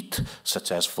heat,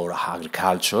 such as for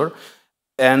agriculture.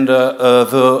 And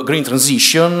the green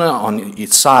transition, on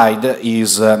its side,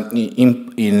 is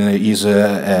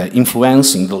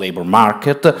influencing the labor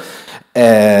market,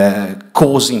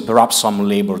 causing perhaps some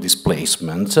labor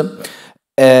displacement.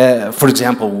 For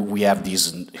example, we have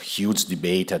this huge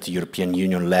debate at the European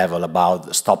Union level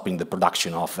about stopping the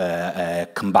production of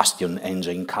combustion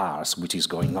engine cars, which is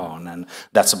going on, and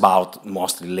that's about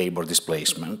mostly labor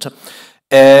displacement.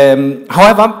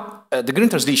 However, the green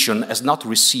transition has not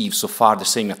received so far the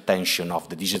same attention of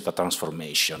the digital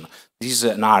transformation. This is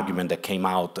an argument that came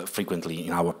out frequently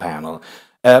in our panel.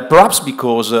 Perhaps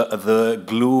because the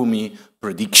gloomy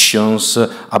predictions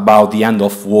about the end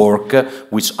of work,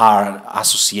 which are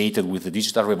associated with the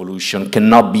digital revolution,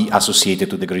 cannot be associated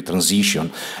to the green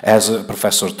transition. As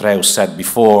Professor Treus said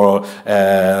before,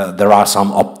 there are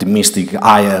some optimistic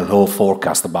ILO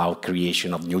forecasts about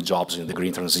creation of new jobs in the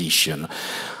green transition.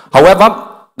 However,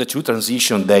 the two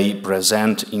transitions, they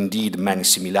present indeed many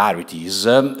similarities.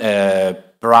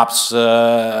 Perhaps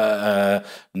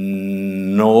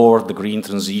nor the green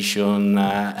transition,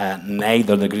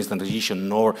 neither the green transition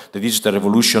nor the digital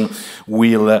revolution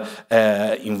will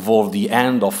involve the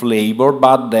end of labor,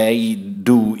 but they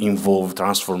do involve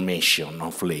transformation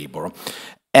of labor.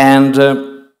 And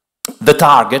The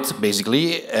target,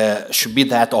 basically, should be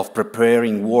that of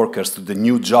preparing workers to the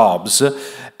new jobs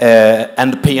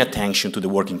and pay attention to the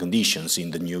working conditions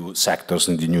in the new sectors,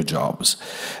 in the new jobs.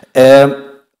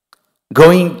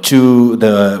 Moving to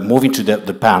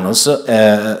the panels,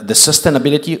 the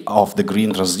sustainability of the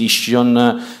green transition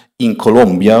in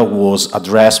Colombia was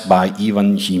addressed by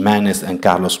Ivan Jimenez and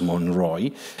Carlos Monroy,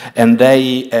 and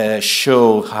they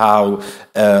show how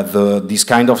this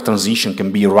kind of transition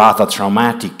can be rather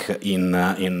traumatic in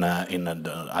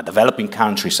a developing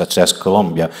country such as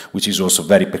Colombia, which is also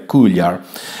very peculiar,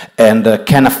 and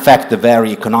can affect the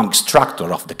very economic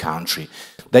structure of the country.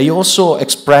 They also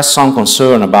express some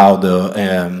concern about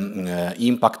the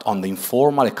impact on the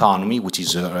informal economy, which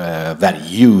is very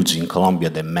huge in Colombia.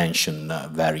 They mention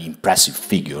very impressive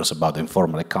figures about the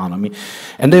informal economy.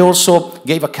 And they also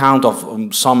gave account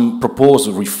of some proposed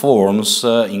reforms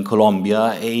in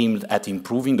Colombia aimed at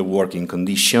improving the working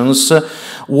conditions,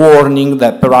 warning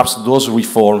that perhaps those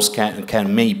reforms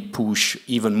may push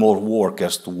even more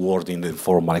workers toward the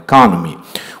informal economy,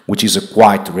 which is a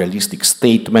quite realistic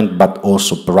statement, but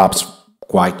also perhaps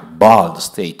quite bold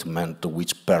statement,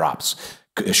 which perhaps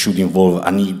should involve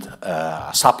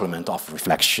a supplement of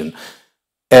reflection.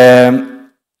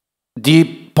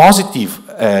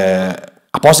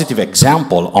 A positive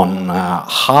example on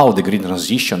how the green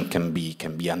transition can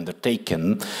be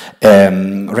undertaken,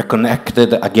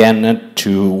 reconnected again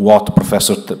to what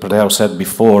Professor Pedro said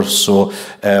before, so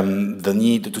the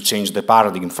need to change the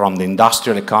paradigm from the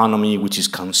industrial economy, which is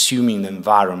consuming the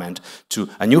environment, to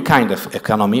a new kind of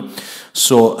economy.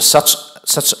 So such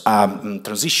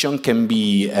transition can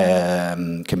be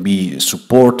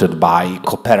supported by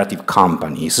cooperative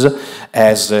companies,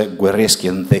 as Guerreschi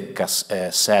and Zecca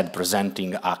said,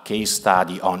 presenting a case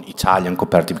study on Italian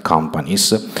cooperative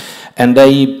companies, and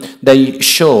they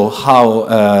show how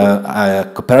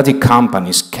cooperative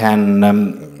companies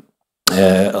can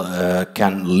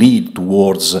lead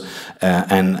towards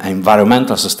an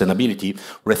environmental sustainability,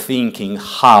 rethinking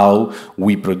how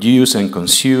we produce and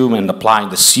consume and apply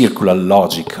the circular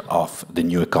logic of the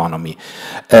new economy.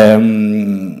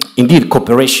 Indeed,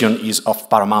 cooperation is of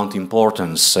paramount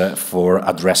importance for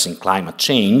addressing climate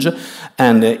change,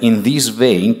 and in this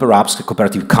vein, perhaps the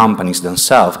cooperative companies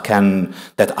themselves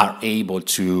that are able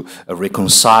to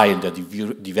reconcile the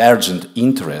divergent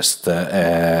interest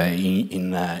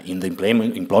in the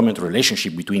employment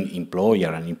relationship between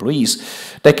employer and employees,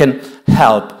 they can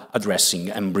help addressing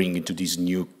and bringing to this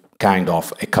new kind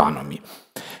of economy.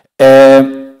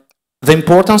 The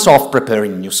importance of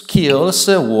preparing new skills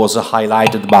was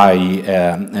highlighted by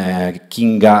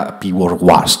Kinga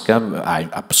Piwowarska. I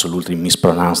absolutely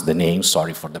mispronounced the name,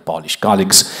 sorry for the Polish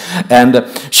colleagues. And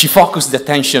she focused the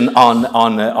attention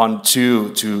on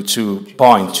two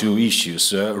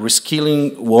issues.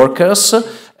 Reskilling workers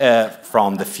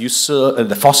from the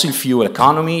fossil fuel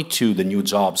economy to the new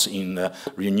jobs in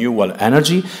renewable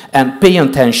energy, and pay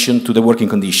attention to the working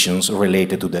conditions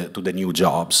related to the new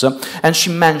jobs. And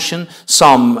she mentioned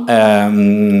some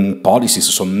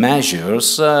policies, some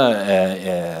measures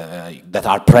that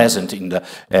are present in the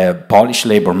Polish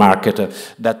labor market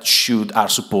that are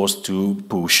supposed to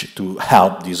push to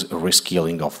help this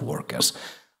reskilling of workers.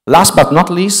 Last but not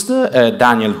least,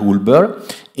 Daniel Hulber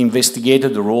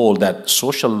investigated the role that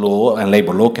social law and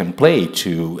labor law can play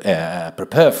to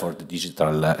prepare for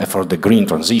the green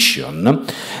transition.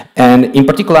 And in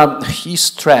particular, he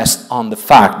stressed on the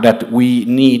fact that we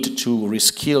need to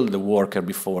reskill the worker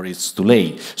before it's too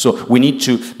late. So we need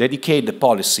to dedicate the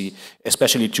policy,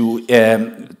 especially to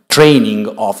training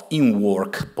of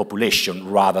in-work population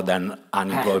rather than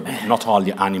unemployed, not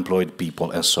only unemployed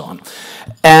people and so on.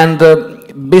 And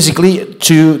basically,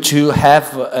 to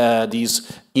have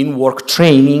this in-work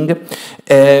training,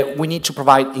 we need to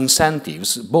provide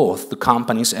incentives both to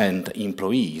companies and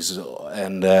employees.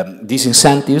 And these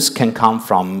incentives can come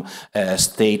from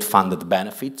state-funded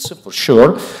benefits, for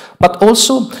sure, but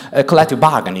also collective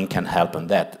bargaining can help in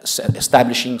that,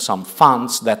 establishing some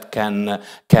funds that can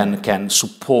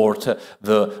support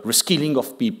the reskilling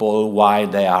of people while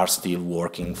they are still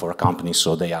working for a company,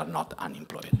 so they are not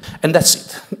unemployed. And that's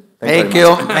it. Thank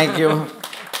you. Thank you.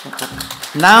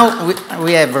 Now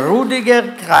we have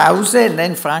Rudiger Krause and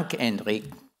then Frank Henrik.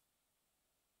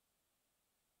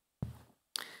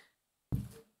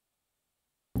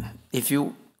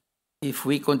 If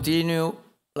we continue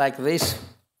like this,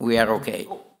 we are okay.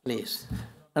 Please.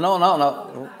 No.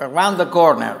 Around the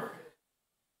corner.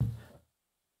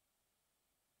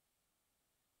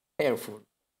 Careful.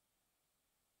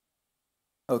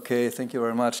 Okay, thank you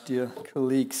very much, dear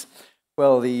colleagues.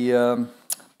 Well, the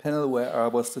panel where I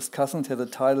was discussing had the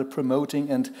title Promoting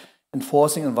and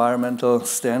enforcing environmental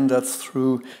standards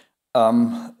through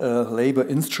labor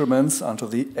instruments under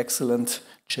the excellent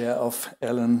chair of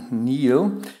Alan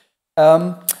Neil.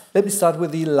 Let me start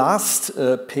with the last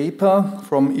paper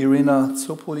from Irina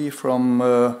Zopoli from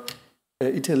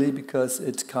Italy, because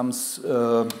it comes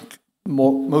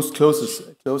most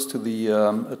close to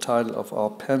the title of our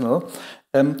panel.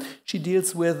 She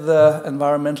deals with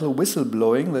environmental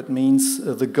whistleblowing. That means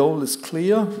the goal is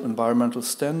clear: environmental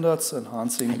standards,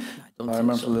 enhancing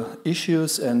environmental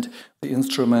issues, and the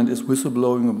instrument is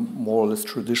whistleblowing, a more or less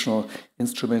traditional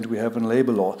instrument we have in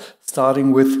labor law.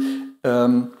 Starting with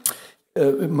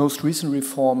most recent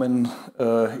reform in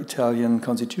Italian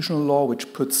constitutional law,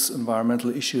 which puts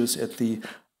environmental issues at the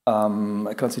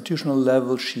constitutional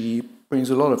level. She brings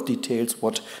a lot of details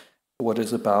what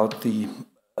is about the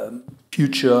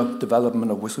future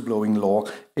development of whistleblowing law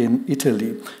in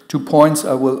Italy. 2 points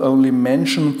I will only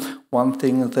mention. One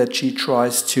thing that she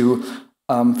tries to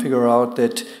figure out,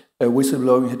 that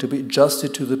whistleblowing had to be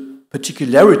adjusted to the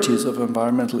particularities of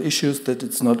environmental issues, that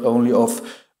it's not only of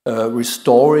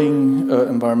restoring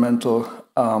environmental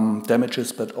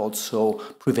damages, but also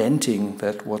preventing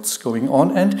that what's going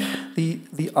on. And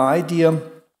the idea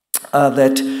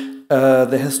that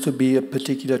there has to be a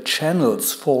particular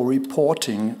channels for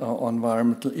reporting on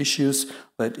environmental issues,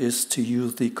 that is to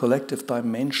use the collective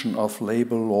dimension of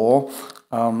labor law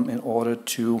in order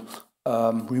to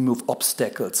remove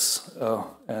obstacles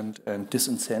and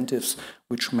disincentives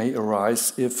which may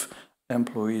arise if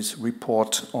employees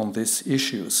report on these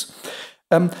issues.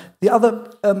 The other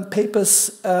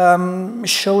papers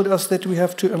showed us that we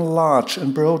have to enlarge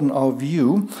and broaden our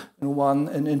view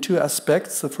in two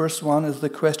aspects. The first one is the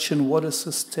question, what is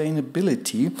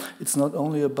sustainability? It's not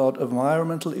only about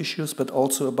environmental issues, but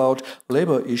also about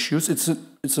labor issues. It's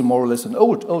a more or less an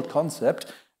old concept.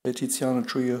 Tiziano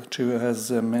Trio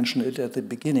has mentioned it at the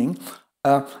beginning.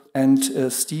 And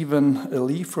Stephen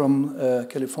Lee from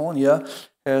California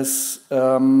has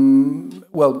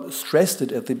stressed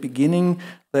it at the beginning,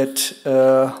 that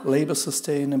labor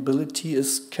sustainability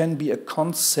can be a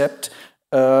concept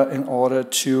in order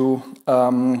to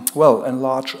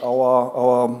enlarge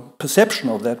our perception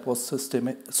of that, what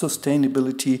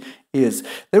sustainability is.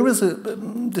 There is a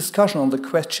discussion on the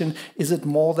question, is it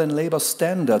more than labor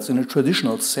standards in a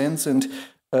traditional sense? And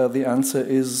the answer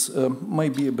is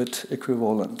maybe a bit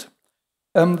equivalent.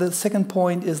 The second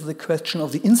point is the question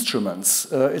of the instruments.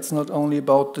 It's not only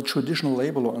about the traditional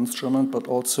labor law instrument, but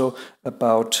also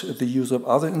about the use of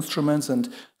other instruments. And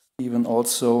Stephen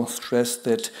also stressed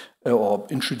that, or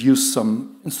introduced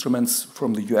some instruments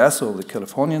from the US or the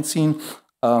Californian scene.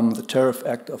 The Tariff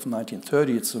Act of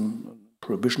 1930, it's a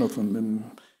prohibition of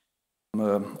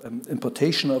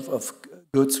importation of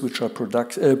goods which are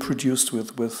produced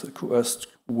with coerced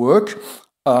work.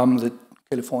 The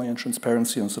Californian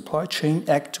Transparency and Supply Chain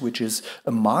Act, which is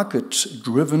a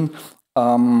market-driven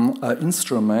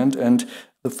instrument, and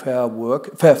the Fair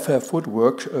Food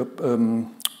Work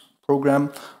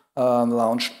program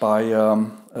launched by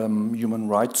human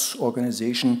rights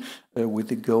organization with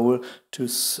the goal to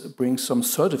bring some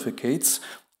certificates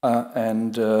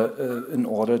and in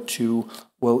order to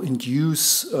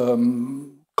induce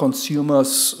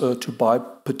consumers to buy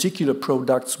particular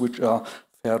products which are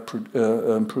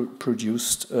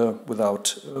produced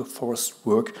without forced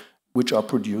work, which are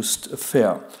produced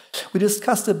fair. We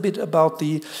discussed a bit about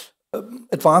the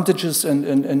advantages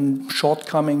and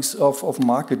shortcomings of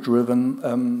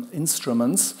market-driven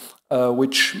instruments,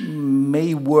 which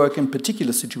may work in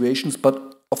particular situations, but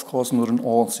of course not in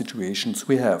all situations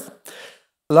we have.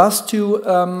 The last two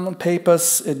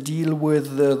papers deal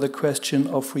with the question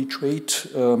of free trade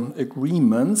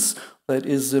agreements. That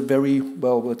is a very,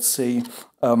 let's say,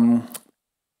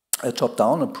 a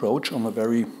top-down approach on a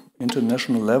very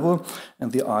international level,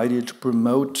 and the idea to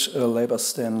promote labor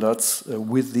standards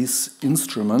with these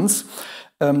instruments.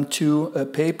 Two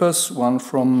papers, one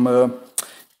from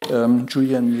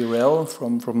Julian Mirel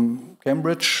from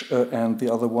Cambridge, and the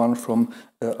other one from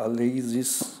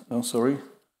Alexis,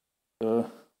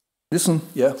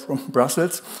 from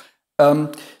Brussels.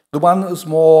 The one is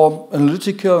more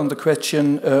analytical on the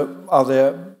question, are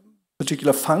there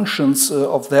particular functions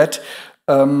of that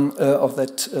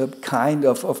kind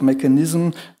of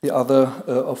mechanism. The other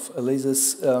of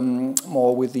Alexis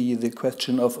more with the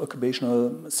question of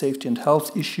occupational safety and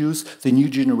health issues, the new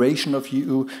generation of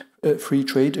EU free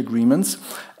trade agreements.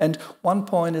 And one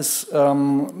point is,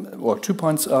 or 2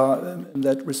 points are in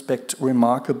that respect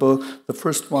remarkable. The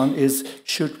first one is,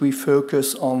 should we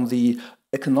focus on the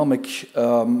economic,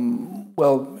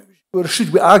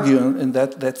 should we argue in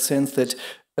that sense that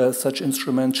such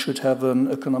instruments should have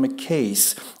an economic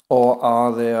case, or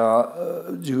are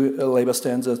there do labor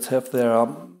standards have their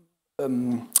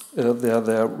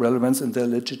relevance and their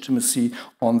legitimacy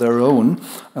on their own?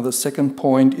 And the second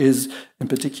point is, in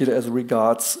particular, as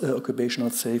regards occupational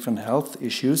safe and health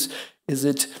issues, is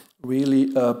it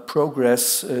really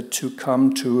progress to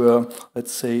come to,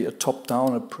 let's say, a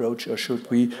top-down approach, or should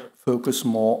we focus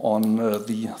more on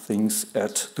the things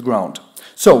at the ground?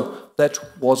 So that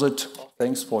was it.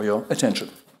 Thanks for your attention.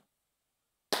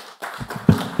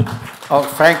 Oh,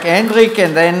 Frank Hendrik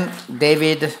and then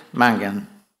David Mangan.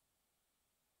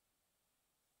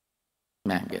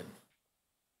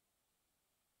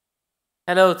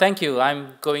 Hello, thank you.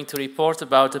 I'm going to report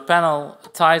about a panel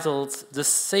titled The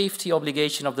Safety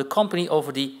Obligation of the Company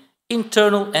over the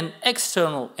Internal and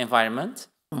External Environment,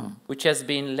 which has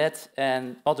been led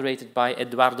and moderated by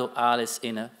Eduardo Ales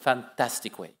in a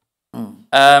fantastic way.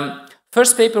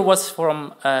 First paper was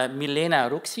from Milena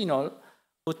Ruxinol,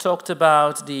 who talked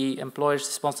about the employer's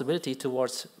responsibility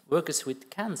towards workers with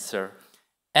cancer.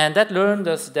 And that learned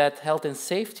us that health and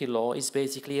safety law is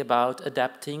basically about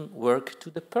adapting work to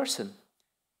the person.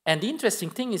 And the interesting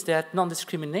thing is that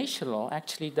non-discrimination law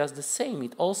actually does the same.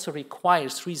 It also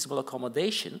requires reasonable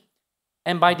accommodation.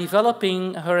 And by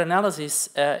developing her analysis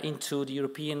into the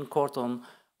European Court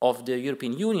of the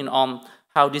European Union on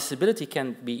how disability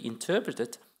can be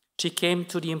interpreted, she came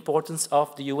to the importance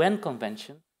of the UN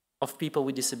Convention of People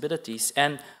with Disabilities,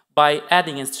 and by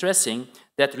adding and stressing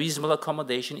that reasonable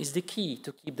accommodation is the key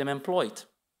to keep them employed.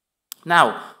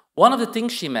 Now, one of the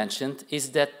things she mentioned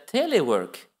is that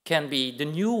telework can be the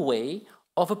new way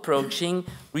of approaching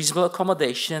reasonable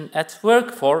accommodation at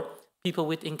work for people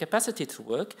with incapacity to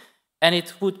work, and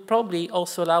it would probably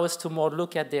also allow us to more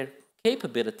look at their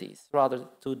capabilities rather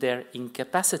to their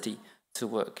incapacity to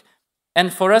work.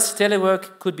 And for us,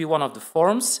 telework could be one of the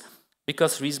forms,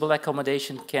 because reasonable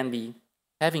accommodation can be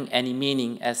having any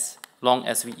meaning as long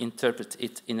as we interpret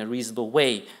it in a reasonable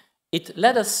way. It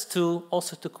led us to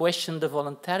also to question the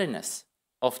voluntariness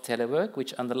of telework,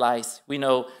 which underlies, we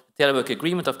know, the telework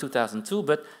agreement of 2002,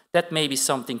 but that may be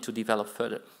something to develop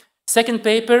further. Second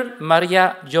paper,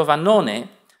 Maria Giovannone,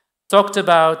 talked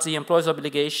about the employer's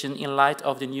obligation in light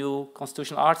of the new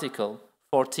constitutional article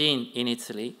 14 in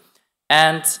Italy,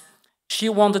 and she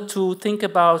wanted to think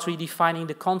about redefining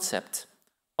the concept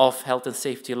of health and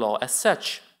safety law as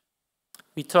such.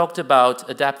 We talked about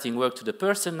adapting work to the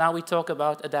person, now we talk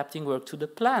about adapting work to the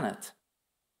planet.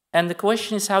 And the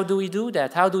question is, how do we do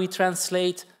that? How do we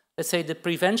translate, let's say, the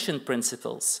prevention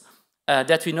principles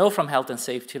that we know from health and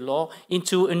safety law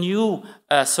into a new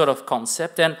sort of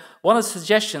concept? And one of the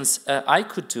suggestions I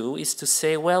could do is to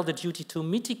say, well, the duty to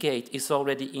mitigate is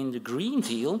already in the Green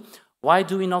Deal. Why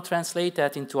do we not translate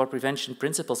that into our prevention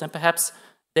principles? And perhaps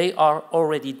they are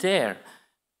already there.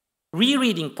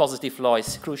 Rereading positive law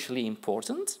is crucially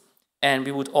important, and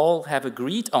we would all have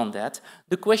agreed on that.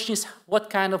 The question is, what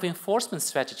kind of enforcement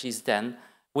strategies then,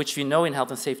 which we know in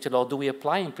health and safety law, do we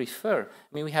apply and prefer?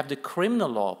 I mean, we have the criminal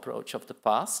law approach of the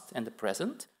past and the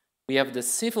present. We have the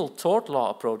civil tort law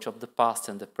approach of the past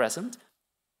and the present.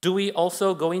 Do we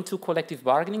also go into collective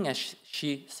bargaining, as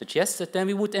she suggested? Then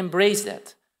we would embrace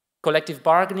that. Collective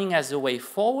bargaining as a way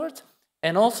forward,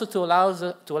 and also to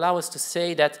allow us to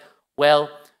say that, well,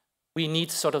 we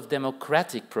need sort of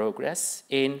democratic progress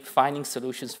in finding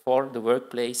solutions for the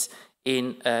workplace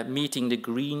in meeting the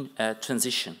green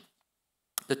transition.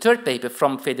 The third paper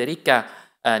from Federica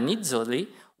Nizzoli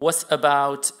was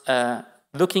about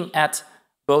looking at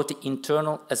both the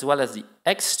internal as well as the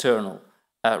external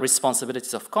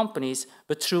responsibilities of companies,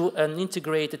 but through an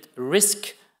integrated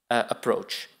risk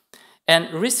approach.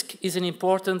 And risk is an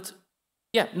important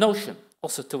notion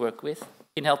also to work with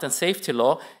in health and safety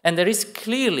law, and there is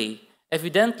clearly,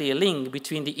 evidently, a link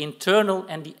between the internal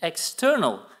and the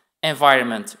external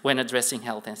environment when addressing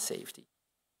health and safety.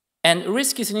 And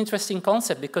risk is an interesting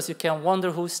concept because you can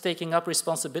wonder who's taking up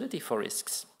responsibility for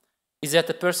risks. Is that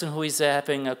the person who is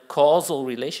having a causal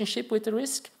relationship with the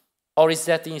risk? Or is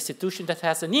that the institution that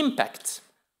has an impact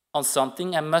on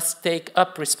something and must take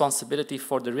up responsibility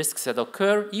for the risks that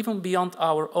occur even beyond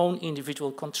our own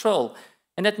individual control?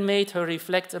 And that made her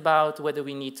reflect about whether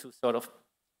we need to sort of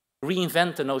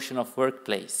reinvent the notion of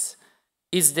workplace.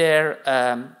 Is there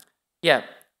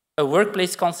a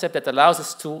workplace concept that allows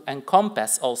us to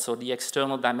encompass also the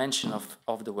external dimension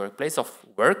of the workplace, of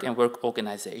work and work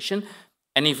organization?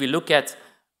 And if we look at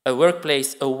a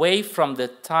workplace away from the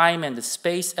time and the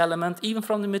space element, even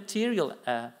from the material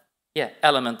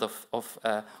element of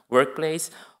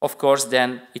workplace, of course,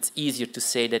 then it's easier to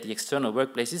say that the external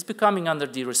workplace is becoming under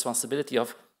the responsibility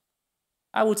of,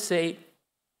 I would say,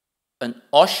 an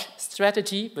OSH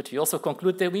strategy, but we also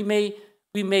conclude that we may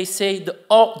say the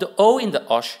O in the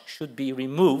OSH should be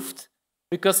removed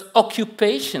because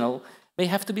occupational may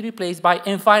have to be replaced by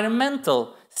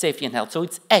environmental safety and health. So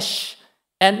it's ESH.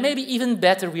 And maybe even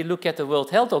better, we look at the World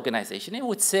Health Organization. It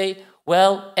would say,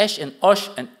 well, ESH and OSH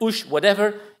and USH,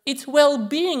 whatever, it's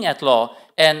well-being at law.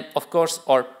 And of course,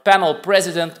 our panel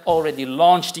president already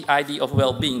launched the idea of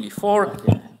well-being before,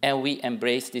 and we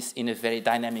embrace this in a very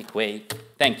dynamic way.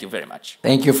 Thank you very much.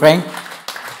 Thank you, Frank.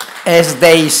 As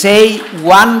they say,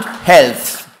 one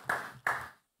health.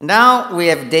 Now we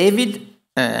have David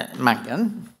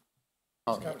Mangan.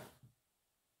 Okay.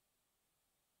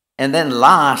 And then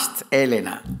last,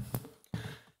 Elena.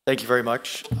 Thank you very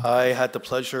much. I had the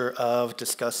pleasure of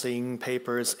discussing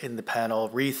papers in the panel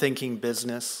Rethinking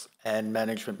Business and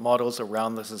Management Models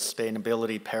Around the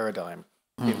Sustainability Paradigm.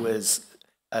 It was,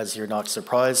 as you're not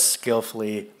surprised,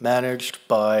 skillfully managed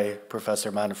by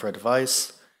Professor Manfred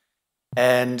Weiss.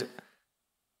 And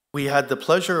we had the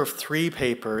pleasure of 3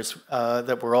 papers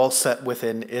that were all set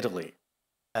within Italy.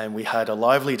 And we had a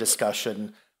lively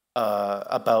discussion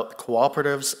about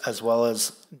cooperatives as well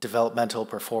as developmental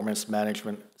performance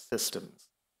management systems.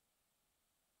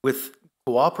 With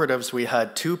cooperatives, we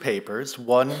had 2 papers.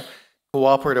 One,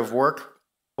 Cooperative Work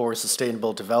for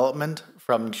Sustainable Development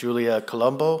from Giulia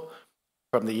Colombo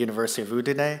from the University of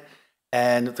Udine.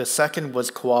 And the second was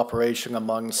Cooperation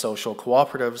Among Social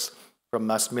Cooperatives from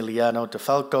Massimiliano De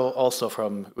Falco, also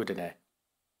from Udine.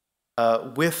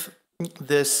 With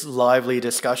this lively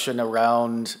discussion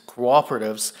around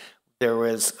cooperatives, there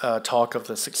was talk of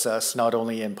the success not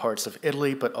only in parts of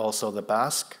Italy, but also the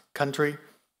Basque country,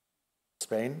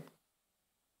 Spain.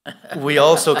 We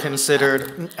also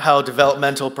considered how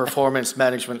developmental performance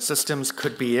management systems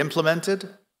could be implemented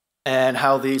and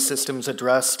how these systems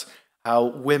addressed how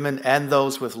women and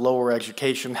those with lower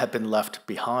education had been left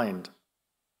behind.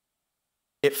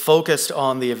 It focused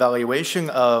on the evaluation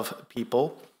of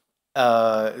people,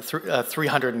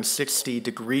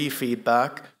 360-degree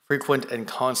feedback, frequent and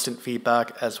constant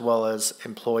feedback, as well as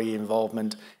employee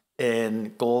involvement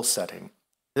in goal setting.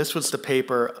 This was the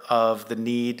paper of the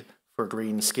need for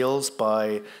green skills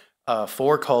by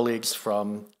 4 colleagues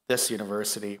from this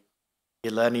university: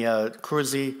 Ilenia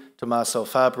Cruzi, Tommaso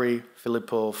Fabri,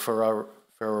 Filippo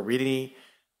Ferrarini,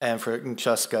 and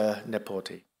Francesca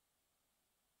Nepoti.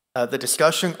 The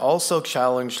discussion also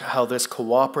challenged how this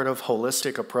cooperative,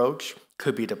 holistic approach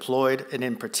could be deployed, and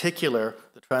in particular,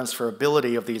 the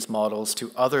transferability of these models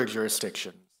to other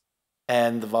jurisdictions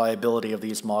and the viability of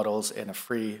these models in a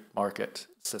free market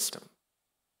system.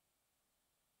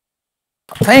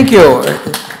 Thank you.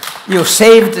 You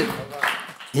saved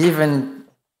even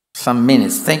some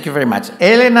minutes. Thank you very much.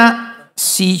 Elena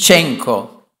Sichenko.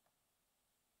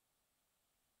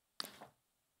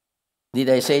 Did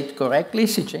I say it correctly,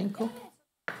 Sichenko?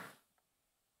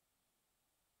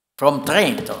 From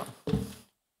Trento.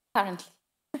 Currently.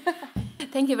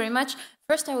 Thank you very much.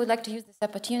 First, I would like to use this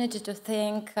opportunity to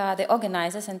thank the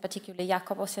organizers, and particularly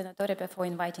Jacopo Senatore, for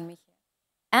inviting me here.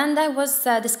 And I was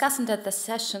discussing at the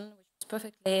session, which was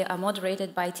perfectly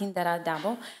moderated by Tindara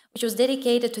Dabo, which was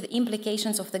dedicated to the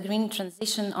implications of the green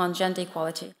transition on gender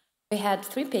equality. We had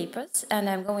 3 papers, and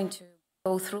I'm going to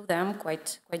go through them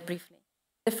quite briefly.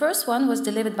 The first one was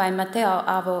delivered by Matteo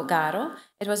Avogaro.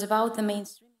 It was about the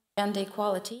mainstream gender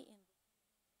equality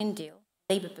in the Green Deal,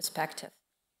 labor perspective.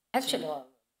 Actually,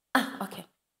 okay.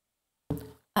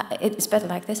 It's better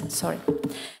like this, sorry.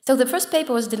 So the first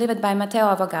paper was delivered by Matteo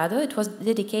Avogado. It was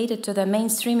dedicated to the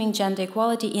mainstreaming gender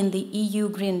equality in the EU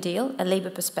Green Deal, a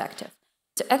labor perspective.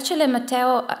 So actually,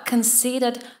 Matteo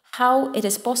considered how it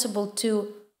is possible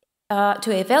to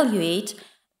evaluate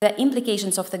the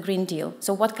implications of the Green Deal.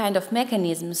 So what kind of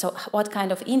mechanisms, so what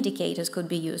kind of indicators could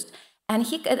be used. And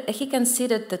he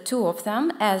considered the 2 of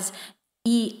them as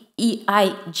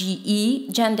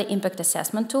EIGE, Gender Impact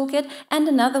Assessment Toolkit, and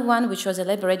another one which was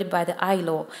elaborated by the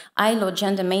ILO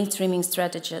Gender Mainstreaming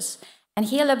Strategies. And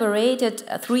he elaborated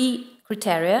 3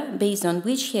 criteria based on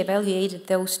which he evaluated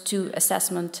those 2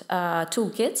 assessment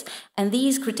toolkits. And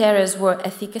these criteria were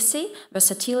efficacy,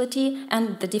 versatility,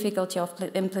 and the difficulty of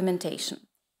implementation.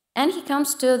 And he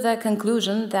comes to the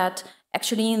conclusion that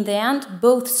actually in the end,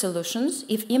 both solutions,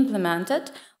 if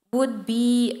implemented, would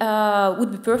be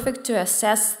perfect to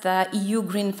assess the EU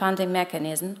green funding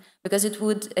mechanism, because it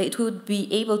would be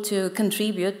able to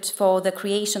contribute for the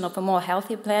creation of a more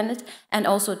healthy planet and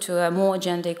also to a more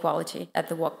gender equality at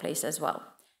the workplace as well.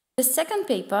 The second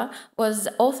paper was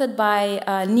authored by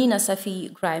Nina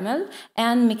Safi Greimel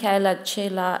and Michaela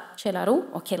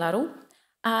Chelaru,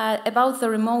 about the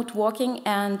remote working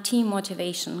and team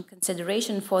motivation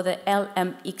consideration for the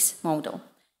LMX model.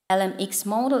 LMX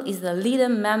model is the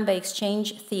leader-member exchange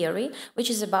theory, which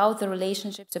is about the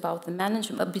relationships about the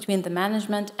management, between the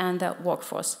management and the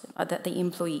workforce, the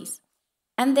employees.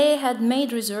 And they had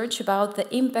made research about the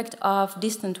impact of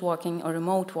distant working or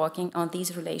remote working on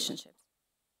these relationships.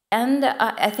 And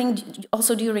I think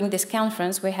also during this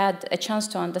conference, we had a chance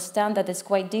to understand that it's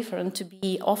quite different to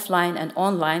be offline and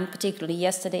online, particularly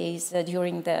yesterday's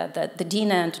during the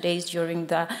dinner and today's during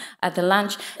the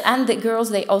lunch. And the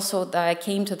girls, they also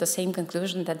came to the same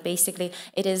conclusion that basically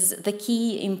it is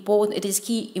key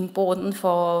important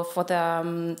for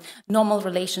the normal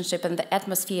relationship and the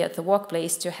atmosphere at the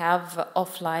workplace to have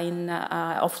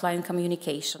offline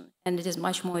communication. And it is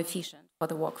much more efficient for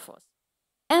the workforce.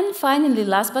 And finally,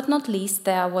 last but not least,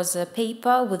 there was a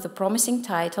paper with the promising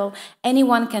title,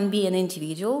 Anyone Can Be an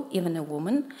Individual, Even a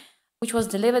Woman, which was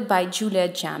delivered by Julia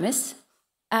Jamis.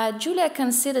 Julia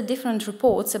considered different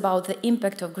reports about the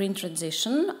impact of green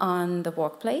transition on the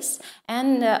workplace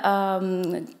and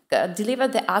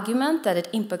delivered the argument that it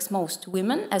impacts most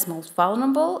women as most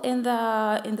vulnerable in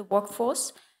the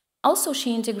workforce. Also,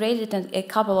 she integrated a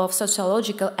couple of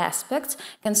sociological aspects,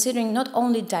 considering not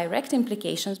only direct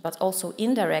implications, but also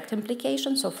indirect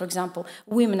implications. So, for example,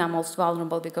 women are most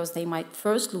vulnerable because they might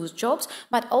first lose jobs,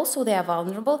 but also they are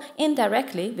vulnerable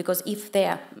indirectly because if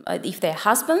their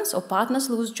husbands or partners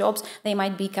lose jobs, they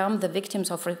might become the victims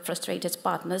of frustrated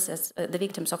partners, as the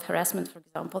victims of harassment, for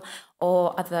example,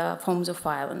 or other forms of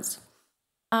violence.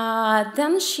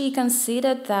 Then she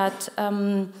considered that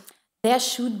there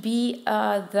should be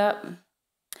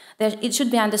it should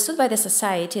be understood by the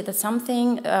society that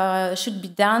something should be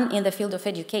done in the field of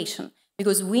education,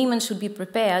 because women should be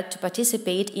prepared to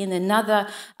participate in another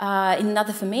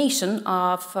formation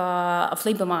of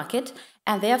labor market,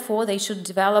 and therefore they should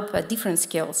develop different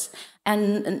skills.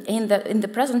 And in the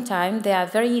present time, they are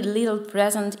very little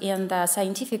present in the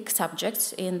scientific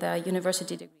subjects in the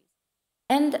university degree.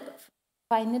 And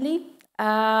finally,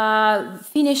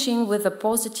 finishing with a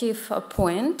positive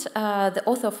point, the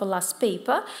author of the last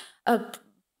paper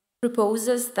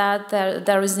proposes that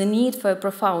there is a need for a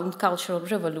profound cultural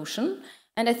revolution.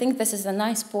 And I think this is a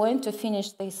nice point to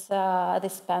finish this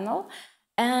panel.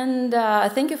 And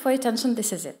thank you for your attention.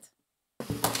 This is it.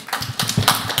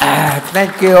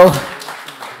 Thank you.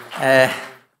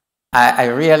 I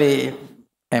really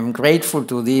am grateful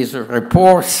to these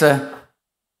reports.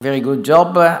 Very good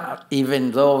job,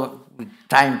 even though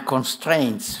time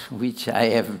constraints, which I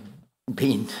have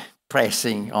been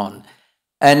pressing on.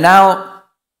 And now,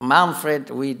 Manfred,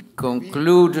 we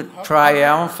conclude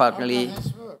triumphantly.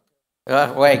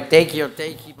 Wait, take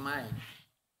mine.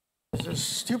 This is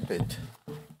stupid.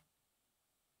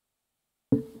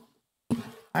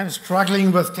 I'm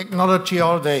struggling with technology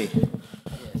all day.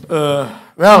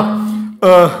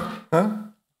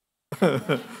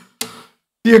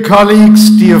 Dear colleagues,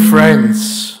 dear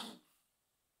friends,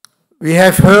 we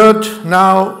have heard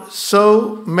now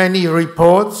so many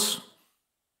reports,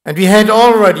 and we had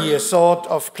already a sort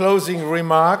of closing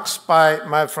remarks by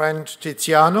my friend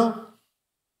Tiziano,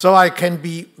 so I can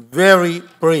be very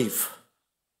brief.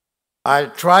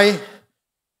 I'll try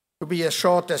to be as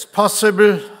short as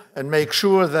possible and make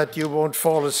sure that you won't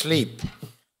fall asleep.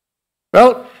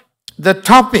 Well, the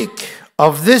topic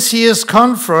of this year's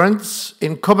conference,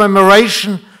 in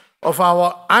commemoration of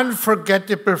our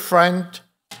unforgettable friend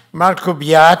Marco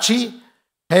Biagi,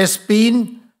 has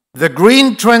been the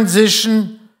green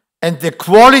transition and the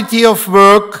quality of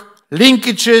work,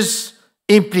 linkages,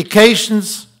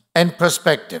 implications, and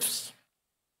perspectives.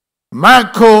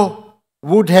 Marco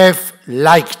would have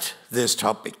liked this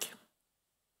topic.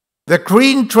 The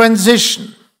green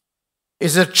transition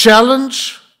is a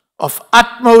challenge of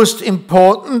utmost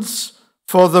importance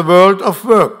for the world of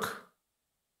work.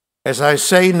 As I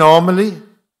say normally,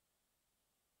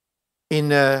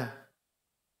 in a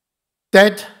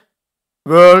dead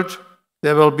world,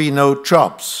 there will be no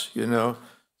jobs, so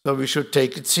we should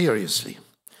take it seriously.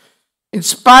 In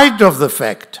spite of the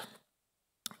fact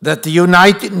that the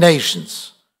United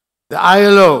Nations, the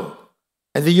ILO,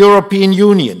 and the European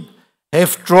Union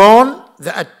have drawn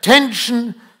the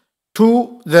attention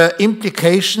to the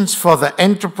implications for the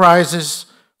enterprises,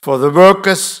 for the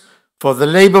workers, for the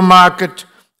labor market,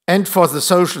 and for the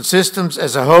social systems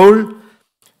as a whole,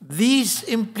 these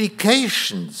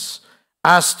implications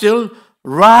are still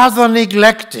rather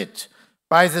neglected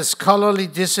by the scholarly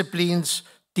disciplines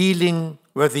dealing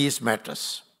with these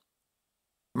matters.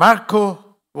 Marco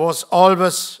was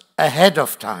always ahead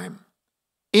of time,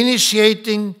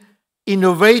 initiating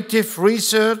innovative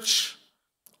research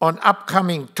on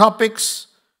upcoming topics,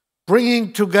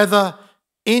 bringing together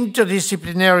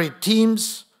interdisciplinary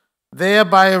teams,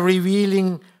 thereby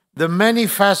revealing the many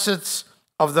facets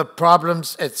of the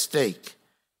problems at stake.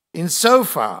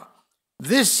 Insofar,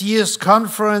 this year's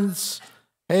conference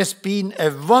has been a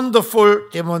wonderful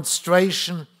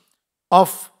demonstration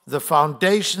of the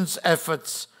Foundation's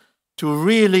efforts to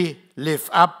really live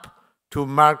up to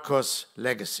Marco's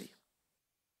legacy.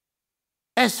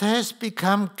 As has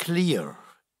become clear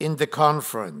in the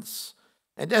conference,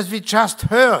 and as we just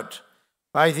heard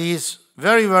by these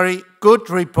very, very good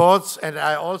reports, and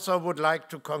I also would like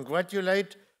to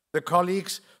congratulate the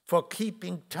colleagues for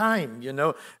keeping time. You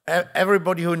know,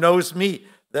 everybody who knows me,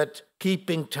 that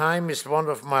keeping time is one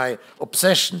of my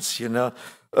obsessions, you know.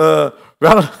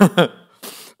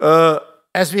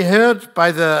 As we heard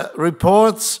by the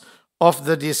reports of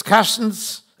the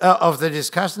discussions, of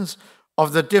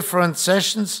the different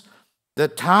sessions, the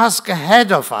task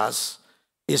ahead of us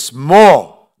is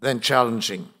more than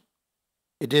challenging.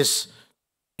 It is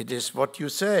what you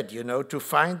said, you know, to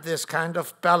find this kind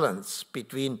of balance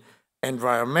between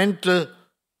environmental,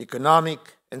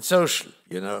 economic, and social,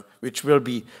 you know, which will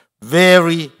be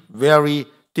very, very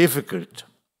difficult.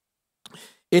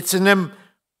 It's an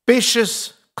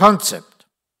ambitious concept.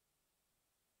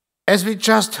 As we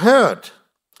just heard,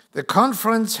 the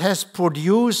conference has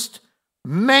produced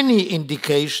many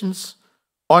indications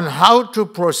on how to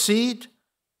proceed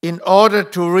in order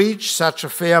to reach such a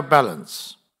fair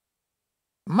balance.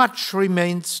 Much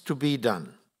remains to be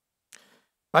done.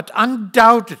 But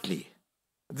undoubtedly,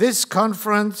 this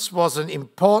conference was an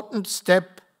important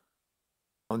step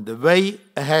on the way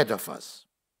ahead of us.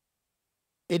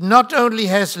 It not only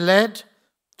has led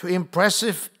to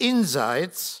impressive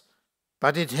insights,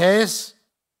 but it has,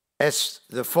 as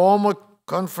the former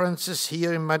conferences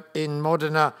here in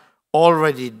Modena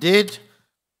already did,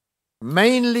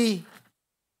 mainly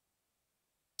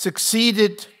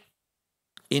succeeded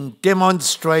in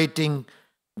demonstrating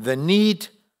the need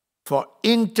for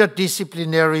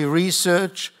interdisciplinary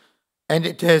research, and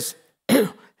it has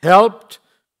helped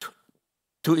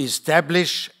to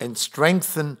establish and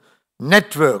strengthen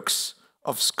networks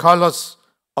of scholars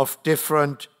of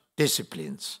different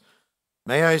disciplines.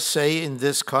 May I say in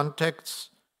this context,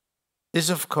 this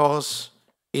of course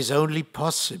is only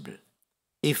possible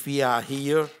if we are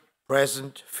here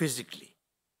present physically.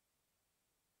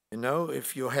 You know,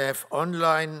 if you have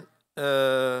online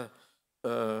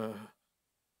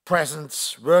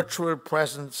presence, virtual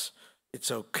presence,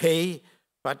 it's okay,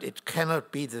 but it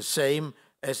cannot be the same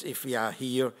as if we are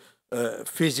here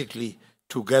physically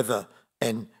together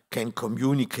and can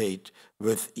communicate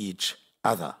with each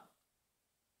other.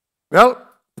 Well,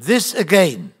 this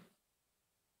again,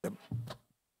 the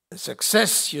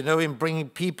success, you know, in bringing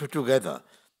people together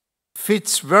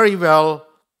fits very well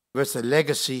with the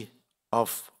legacy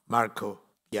of Marco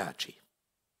Biagi.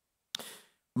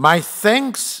 My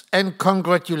thanks and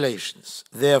congratulations,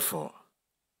 therefore,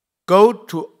 go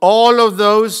to all of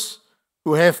those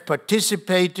who have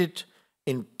participated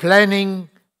in planning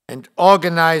and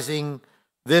organizing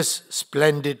this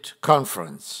splendid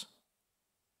conference,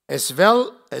 as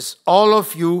well as all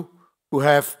of you who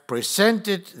have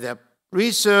presented their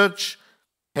research,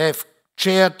 have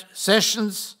chaired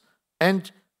sessions,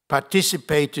 and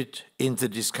participated in the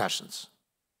discussions.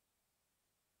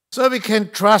 So we can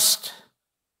trust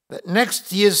that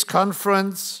next year's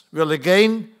conference will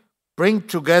again bring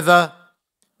together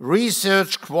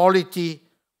research quality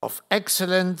of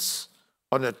excellence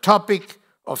on a topic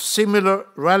of similar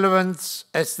relevance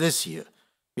as this year.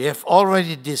 We have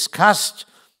already discussed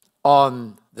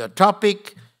on the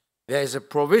topic. There is a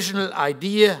provisional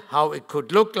idea how it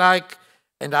could look like,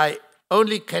 and I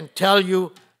only can tell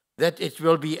you that it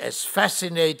will be as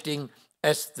fascinating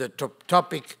as the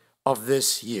topic of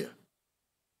this year.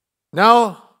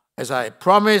 Now, as I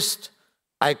promised,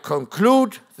 I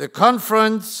conclude the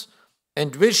conference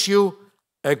and wish you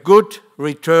a good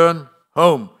return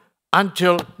home.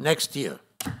 Until next year.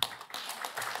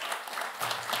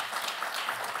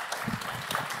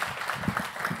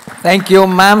 Thank you,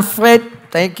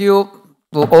 Manfred. Thank you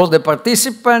to all the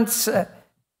participants,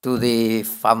 to the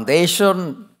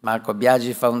foundation, Marco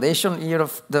Biagi Foundation, here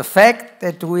of the fact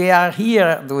that we are here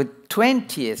at the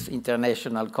 20th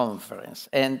International Conference,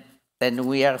 and then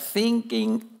we are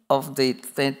thinking of the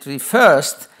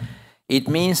 21st. It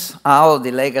means how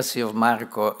the legacy of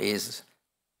Marco is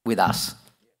with us.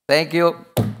 Thank you.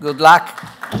 Good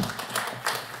luck.